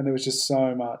 and there was just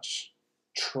so much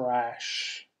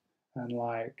trash and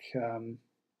like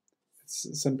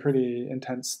it's some pretty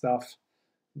intense stuff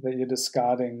that you're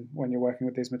discarding when you're working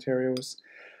with these materials.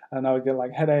 And I would get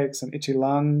like headaches and itchy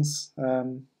lungs,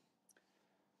 and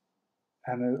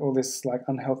all this like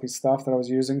unhealthy stuff that I was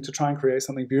using to try and create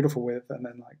something beautiful with, and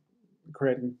then like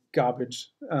creating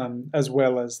garbage as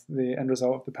well as the end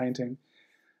result of the painting.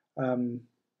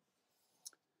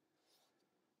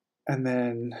 And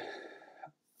then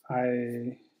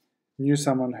I knew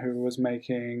someone who was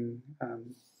doing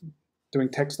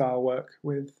textile work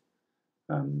with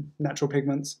natural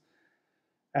pigments,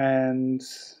 and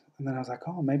then I was like,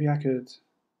 oh, maybe I could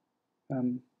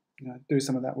do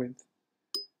some of that with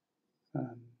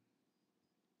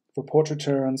for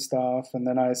portraiture and stuff. And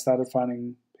then I started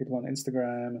finding people on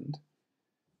Instagram, and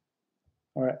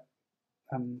all right,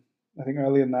 I think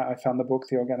earlier in that I found the book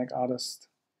The Organic Artist,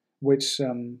 which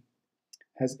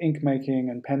has ink making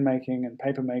and pen making and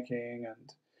paper making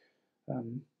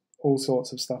and all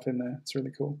sorts of stuff in there. It's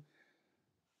really cool.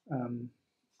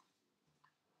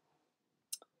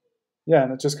 Yeah,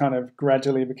 and it just kind of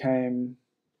gradually became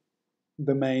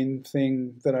the main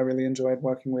thing that I really enjoyed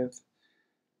working with.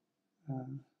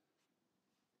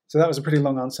 So that was a pretty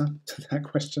long answer to that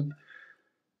question.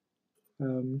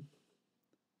 I'm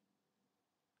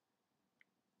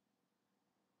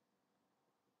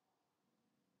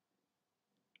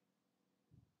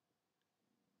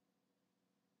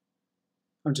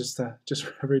just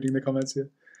reading the comments here.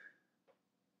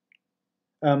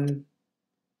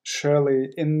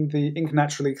 Shirley, in the Ink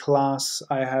Naturally class,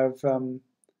 I have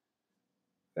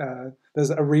there's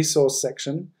a resource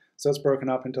section, so it's broken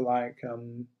up into like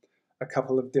a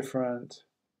couple of different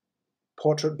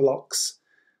portrait blocks,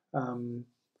 and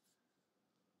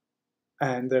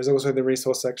there's also the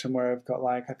resource section where I've got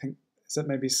like, I think, is it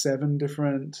maybe 7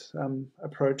 different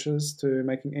approaches to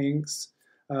making inks.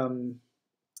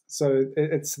 So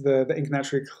it's the Ink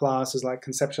Naturally class is like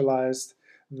conceptualized,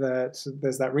 that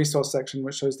there's that resource section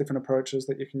which shows different approaches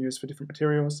that you can use for different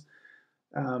materials.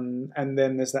 And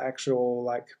then there's the actual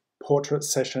like portrait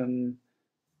session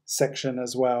section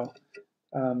as well.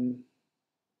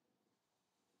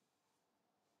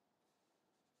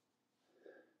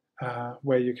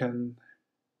 Where you can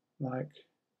like,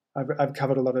 I've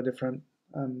covered a lot of different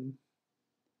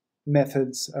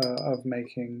methods of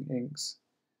making inks.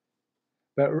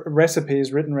 But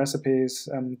recipes, written recipes,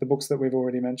 the books that we've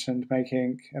already mentioned, Make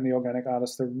Ink and The Organic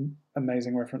Artist, are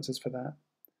amazing references for that.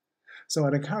 So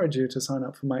I'd encourage you to sign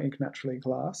up for my Ink Naturally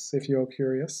class if you're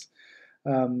curious.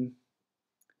 And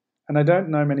I don't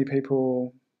know many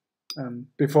people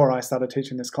before I started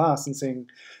teaching this class and seeing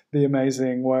the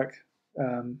amazing work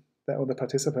that all the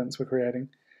participants were creating.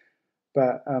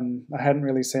 but I hadn't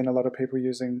really seen a lot of people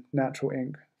using natural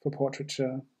ink for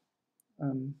portraiture.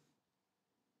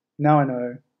 Now I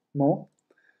know more,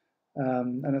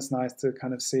 and it's nice to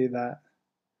kind of see that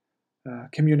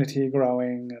community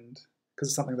growing, and because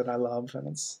it's something that I love, and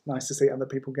it's nice to see other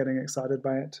people getting excited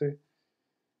by it too.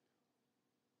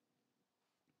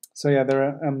 So yeah, there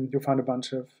are you'll find a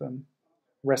bunch of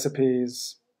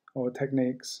recipes or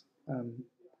techniques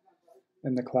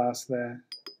in the class there,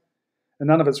 and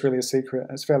none of it's really a secret.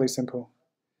 It's fairly simple,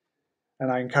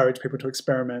 and I encourage people to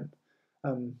experiment.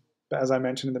 But as I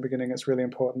mentioned in the beginning, it's really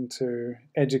important to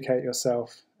educate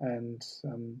yourself and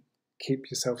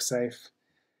keep yourself safe,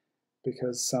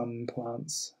 because some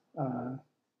plants are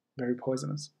very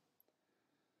poisonous.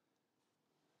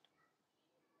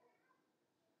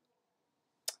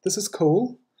 This is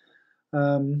cool.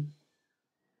 I've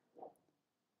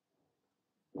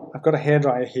got a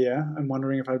hairdryer here. I'm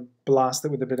wondering if I blast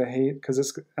it with a bit of heat, because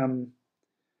it's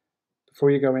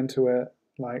before you go into it,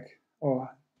 like, oh,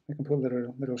 I can put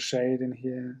a little shade in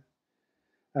here.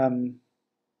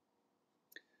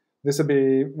 This will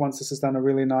be, once this is done, a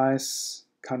really nice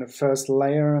kind of first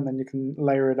layer, and then you can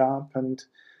layer it up. And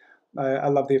I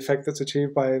love the effect that's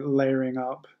achieved by layering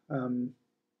up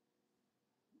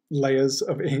layers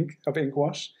of ink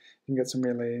wash. You can get some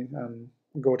really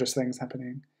gorgeous things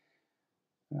happening.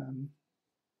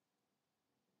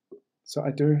 So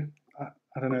I don't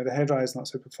know, the hairdryer is not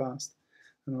super fast.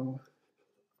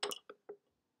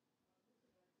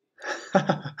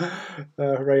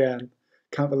 Rayanne,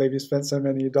 can't believe you spent so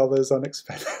many dollars on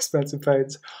expensive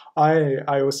paints. I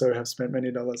also have spent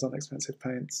many dollars on expensive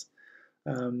paints.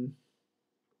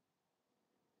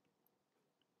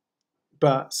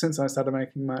 But since I started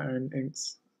making my own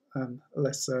inks,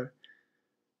 less so.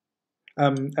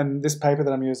 And this paper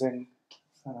that I'm using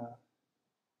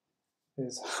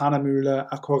is Hahnemühle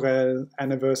Aquarelle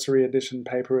Anniversary Edition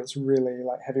paper. It's really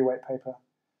like heavyweight paper.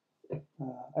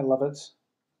 I love it.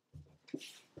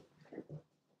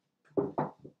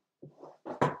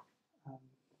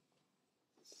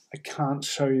 I can't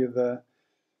show you the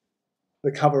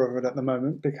cover of it at the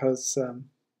moment, because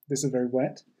this is very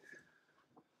wet.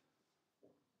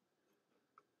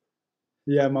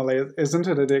 Yeah, Molly, isn't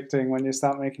it addicting when you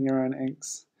start making your own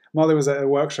inks? Molly was at a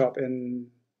workshop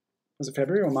was it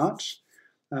February or March?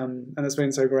 And it's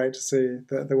been so great to see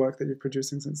the work that you're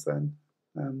producing since then.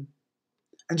 And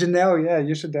Jenell, yeah,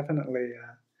 you should definitely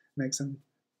make some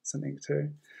ink too.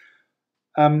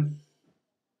 I'm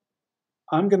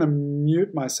going to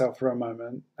mute myself for a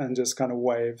moment and just kind of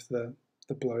wave the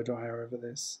blow dryer over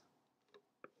this,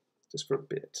 just for a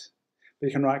bit. But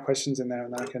you can write questions in there,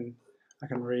 and I can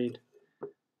read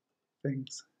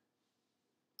things.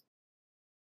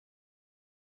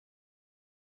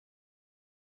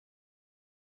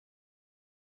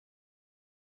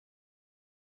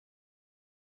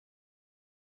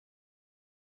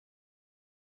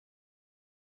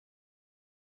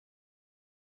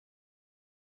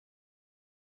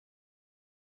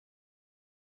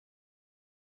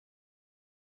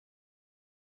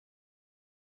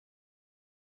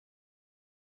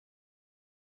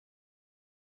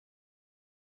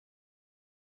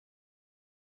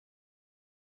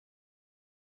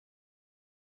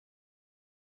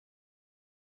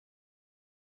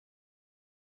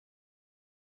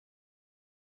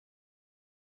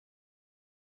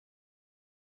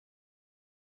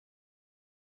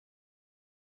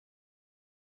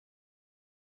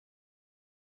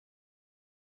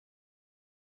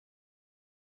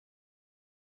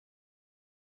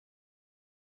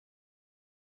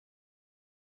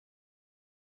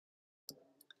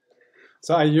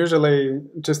 So I usually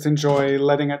just enjoy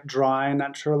letting it dry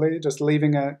naturally, just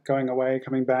leaving it, going away,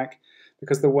 coming back,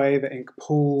 because the way the ink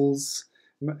pools,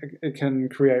 it can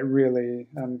create really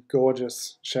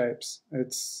gorgeous shapes.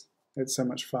 It's so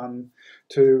much fun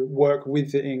to work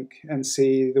with the ink and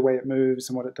see the way it moves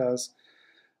and what it does.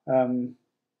 But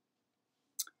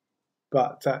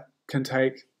that can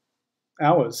take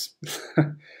hours.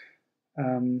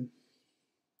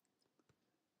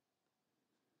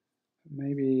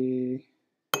 Maybe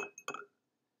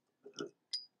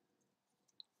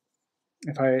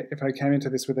if I came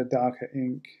into this with a darker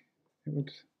ink, it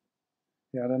would.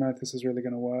 Yeah, I don't know if this is really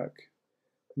going to work.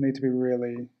 It need to be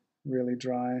really, really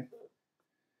dry.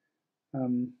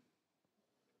 But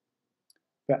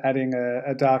adding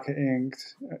a darker ink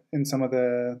in some of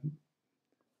those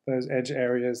edge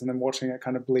areas, and then watching it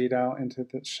kind of bleed out into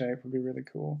that shape would be really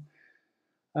cool.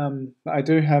 I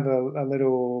do have a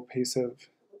little piece of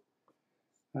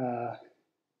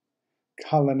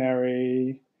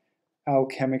culinary,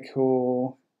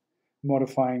 alchemical,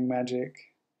 modifying magic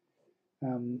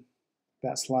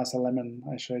that slice of lemon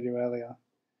I showed you earlier.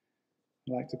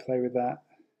 I like to play with that.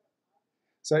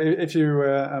 So if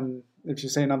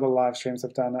you've seen other live streams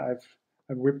I've done, I've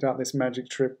whipped out this magic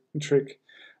trick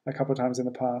a couple of times in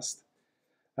the past.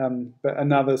 But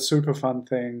another super fun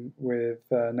thing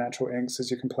with natural inks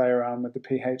is you can play around with the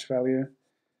pH value,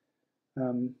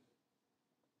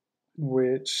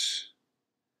 which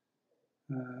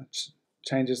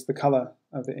changes the color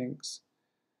of the inks.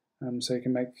 So you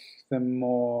can make them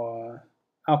more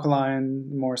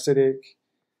alkaline, more acidic.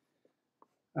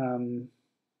 And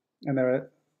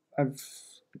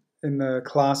in the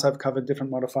class I've covered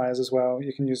different modifiers as well.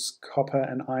 You can use copper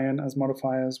and iron as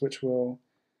modifiers, which will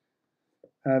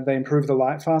they improve the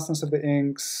light fastness of the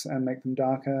inks and make them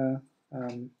darker.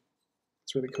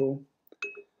 It's really cool.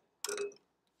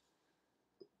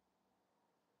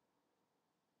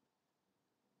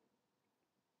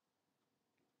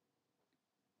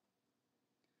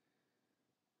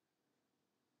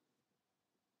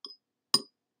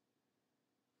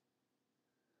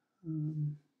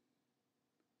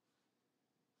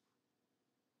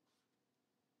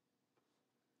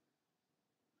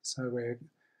 So we're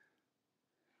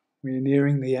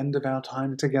nearing the end of our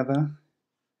time together.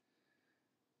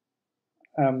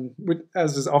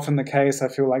 As is often the case, I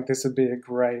feel like this would be a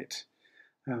great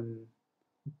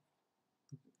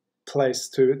place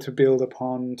to build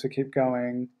upon, to keep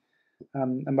going.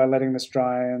 And by letting this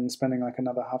dry and spending like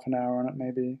another half an hour on it,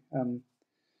 maybe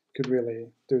could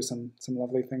really do some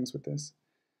lovely things with this.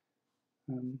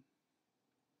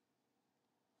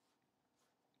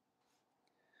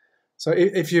 So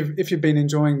if you've been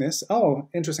enjoying this,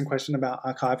 interesting question about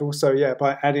archival. So yeah,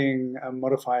 by adding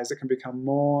modifiers, it can become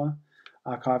more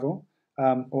archival,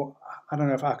 or I don't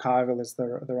know if archival is the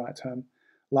right term.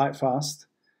 Light fast,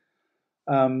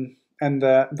 and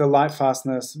the light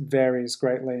fastness varies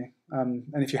greatly. And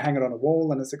if you hang it on a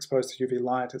wall and it's exposed to UV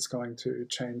light, it's going to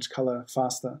change color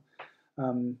faster.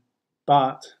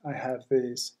 But I have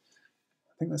these.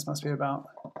 I think this must be about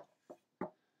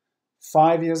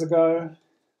 5 years ago.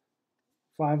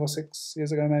 5 or 6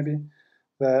 years ago, maybe.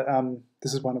 That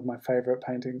this is one of my favorite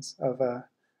paintings of a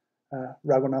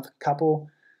Raghunath couple,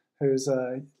 who's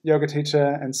a yoga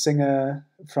teacher and singer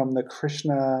from the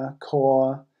Krishna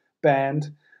Core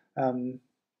band.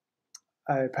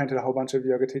 I painted a whole bunch of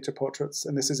yoga teacher portraits,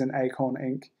 and this is in Acorn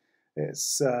ink.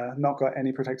 It's not got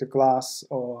any protective glass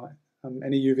or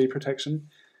any UV protection,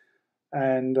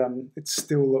 and it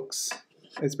still looks.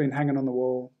 It's been hanging on the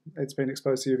wall. It's been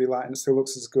exposed to UV light, and it still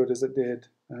looks as good as it did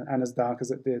and as dark as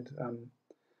it did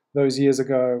those years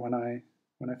ago when I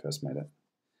first made it.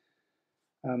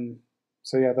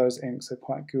 So yeah, those inks are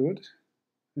quite good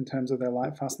in terms of their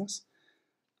light fastness.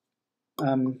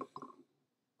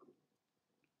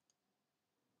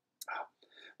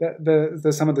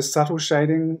 There's some of the subtle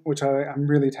shading which I'm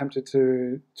really tempted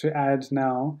to add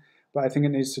now, but I think it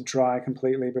needs to dry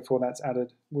completely before that's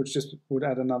added, which just would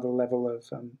add another level of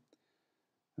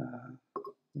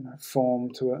form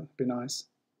to it. Be nice,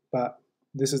 but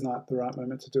this is not the right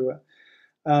moment to do it.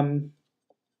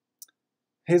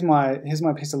 Here's my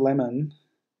piece of lemon,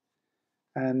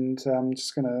 and I'm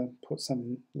just gonna put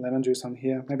some lemon juice on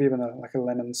here, maybe even like a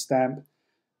lemon stamp,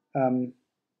 and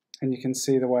you can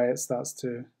see the way it starts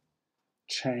to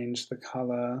change the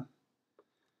color.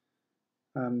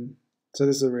 So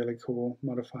this is a really cool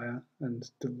modifier and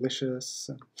delicious.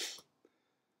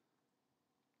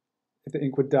 If the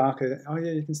ink were darker, oh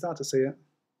yeah, you can start to see it.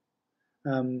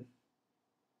 If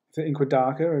the ink were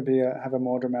darker, it would have a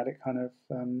more dramatic kind of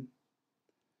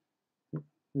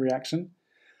reaction.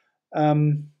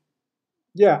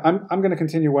 Yeah, I'm going to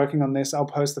continue working on this. I'll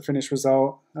post the finished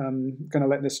result. I'm going to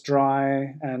let this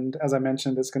dry, and as I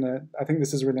mentioned, I think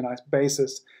this is a really nice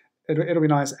basis. It'll be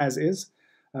nice as is,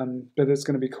 but it's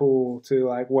going to be cool to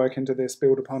like work into this,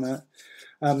 build upon it.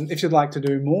 If you'd like to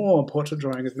do more portrait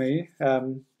drawing with me,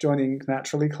 join the Ink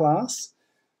Naturally class.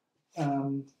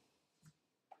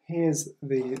 Here's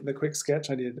the quick sketch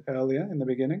I did earlier in the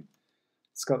beginning.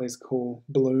 It's got these cool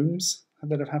blooms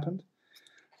that have happened.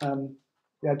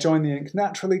 Yeah, join the Ink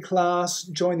Naturally class,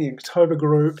 join the Inktober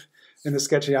group in the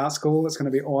Sktchy Art School. It's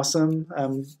going to be awesome,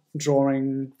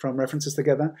 drawing from references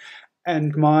together.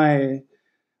 And my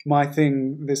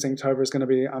thing this Inktober is going to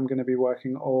be, I'm going to be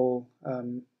working all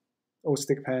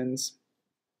stick pens.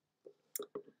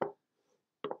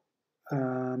 I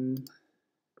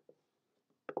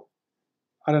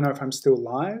don't know if I'm still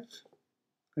live.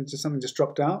 It's just something just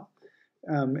dropped out.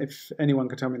 If anyone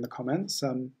could tell me in the comments,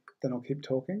 then I'll keep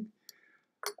talking.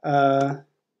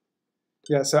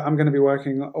 Yeah, so I'm going to be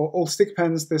working all stick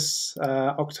pens this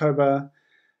October,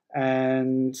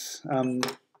 and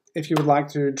if you would like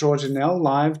to draw Jenell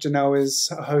live, Jenell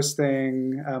is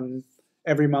hosting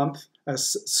every month a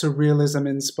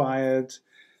surrealism-inspired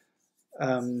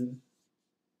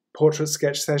portrait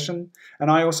sketch session.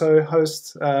 And I also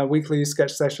host weekly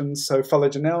sketch sessions. So follow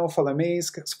Jenell, follow me,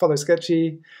 follow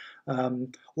Sktchy,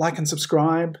 like and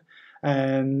subscribe.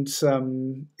 And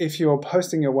if you're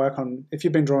posting your work if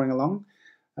you've been drawing along,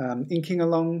 inking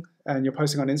along, and you're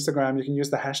posting on Instagram, you can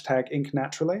use the hashtag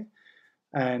InkNaturally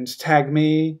and tag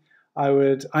me. I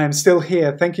am still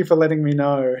here. Thank you for letting me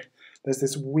know. There's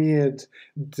this weird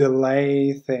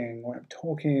delay thing where I'm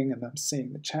talking and I'm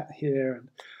seeing the chat here.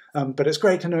 But it's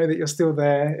great to know that you're still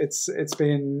there. It's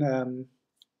been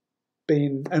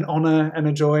an honor and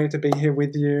a joy to be here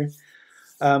with you.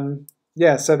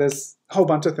 Yeah, so there's a whole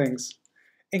bunch of things.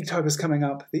 Inktober's coming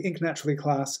up, the Ink Naturally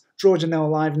class, Draw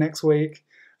Jenell live next week.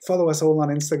 Follow us all on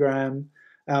Instagram.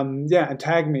 Yeah, and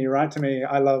tag me, write to me.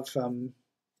 I love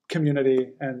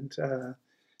community and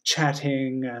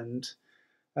chatting and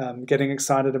getting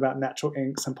excited about natural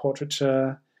inks and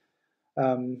portraiture.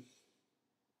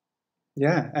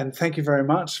 Yeah, and thank you very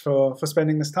much for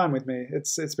spending this time with me.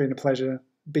 It's been a pleasure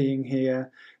being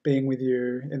here, being with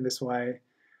you in this way,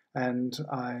 and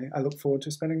I look forward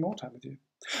to spending more time with you.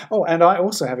 Oh, and I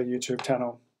also have a YouTube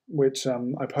channel, which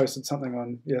I posted something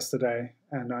on yesterday,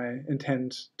 and I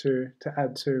intend to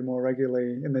add to more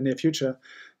regularly in the near future.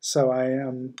 So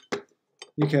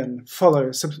you can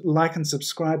follow, like, and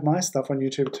subscribe my stuff on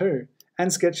YouTube too,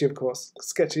 and Sktchy, of course.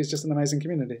 Sktchy is just an amazing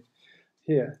community.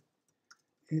 Here,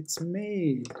 it's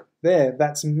me. There,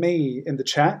 that's me in the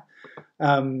chat.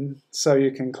 So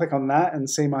you can click on that and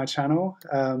see my channel.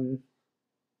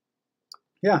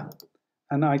 Yeah,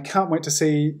 and I can't wait to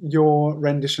see your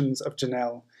renditions of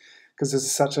Jenell, because this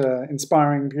is such an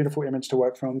inspiring, beautiful image to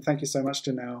work from. Thank you so much,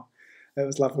 Jenell. It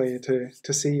was lovely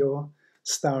to see your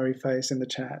starry face in the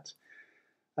chat.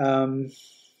 And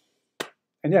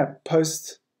yeah,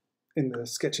 post in the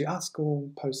Sktchy Art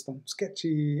School, post on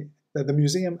Sktchy, the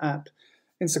museum app,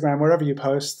 Instagram, wherever you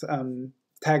post,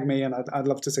 tag me, and I'd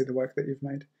love to see the work that you've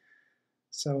made.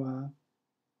 So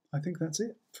I think that's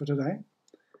it for today.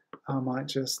 I might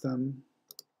just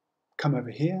come over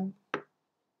here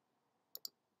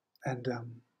and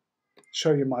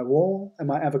show you my wall and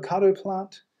my avocado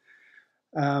plant.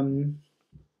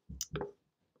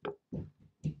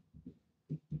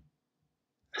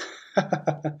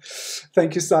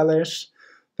 Thank you, Sailesh.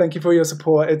 Thank you for your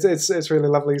support. It's really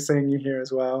lovely seeing you here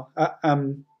as well.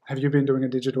 Have you been doing a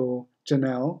digital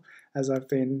Jenell as I've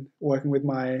been working with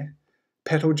my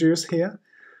Petal juice here?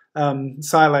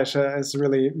 Sailesh has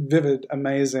really vivid,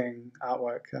 amazing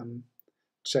artwork.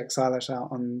 Check Sailesh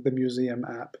out on the museum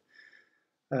app.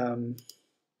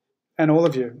 And all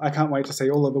of you, I can't wait to see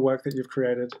all of the work that you've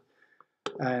created.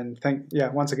 And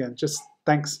once again, just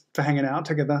thanks for hanging out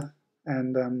together.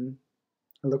 And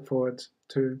I look forward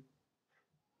to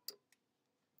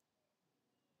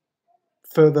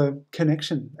further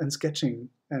connection and sketching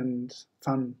and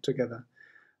fun together.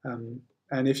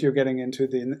 And if you're getting into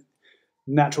the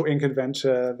natural ink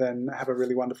adventure, then have a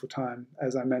really wonderful time.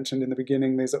 As I mentioned in the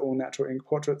beginning, these are all natural ink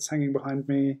portraits hanging behind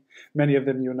me. Many of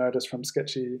them you'll notice from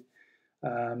Sktchy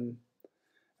and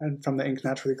from the Ink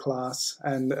Naturally class.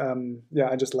 And yeah,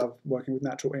 I just love working with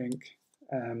natural ink,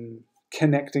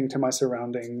 connecting to my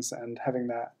surroundings and having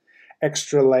that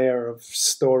extra layer of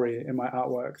story in my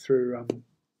artwork through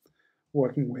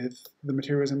working with the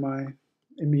materials in my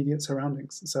immediate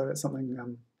surroundings. So it's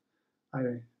something I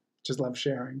just love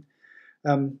sharing.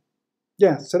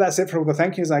 Yeah, so that's it for all the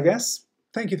thank yous, I guess.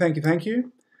 Thank you, thank you, thank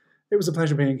you. It was a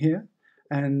pleasure being here.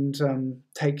 And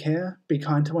take care, be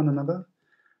kind to one another,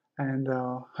 and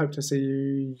hope to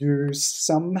see you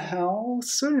somehow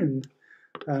soon.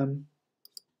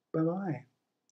 Bye-bye.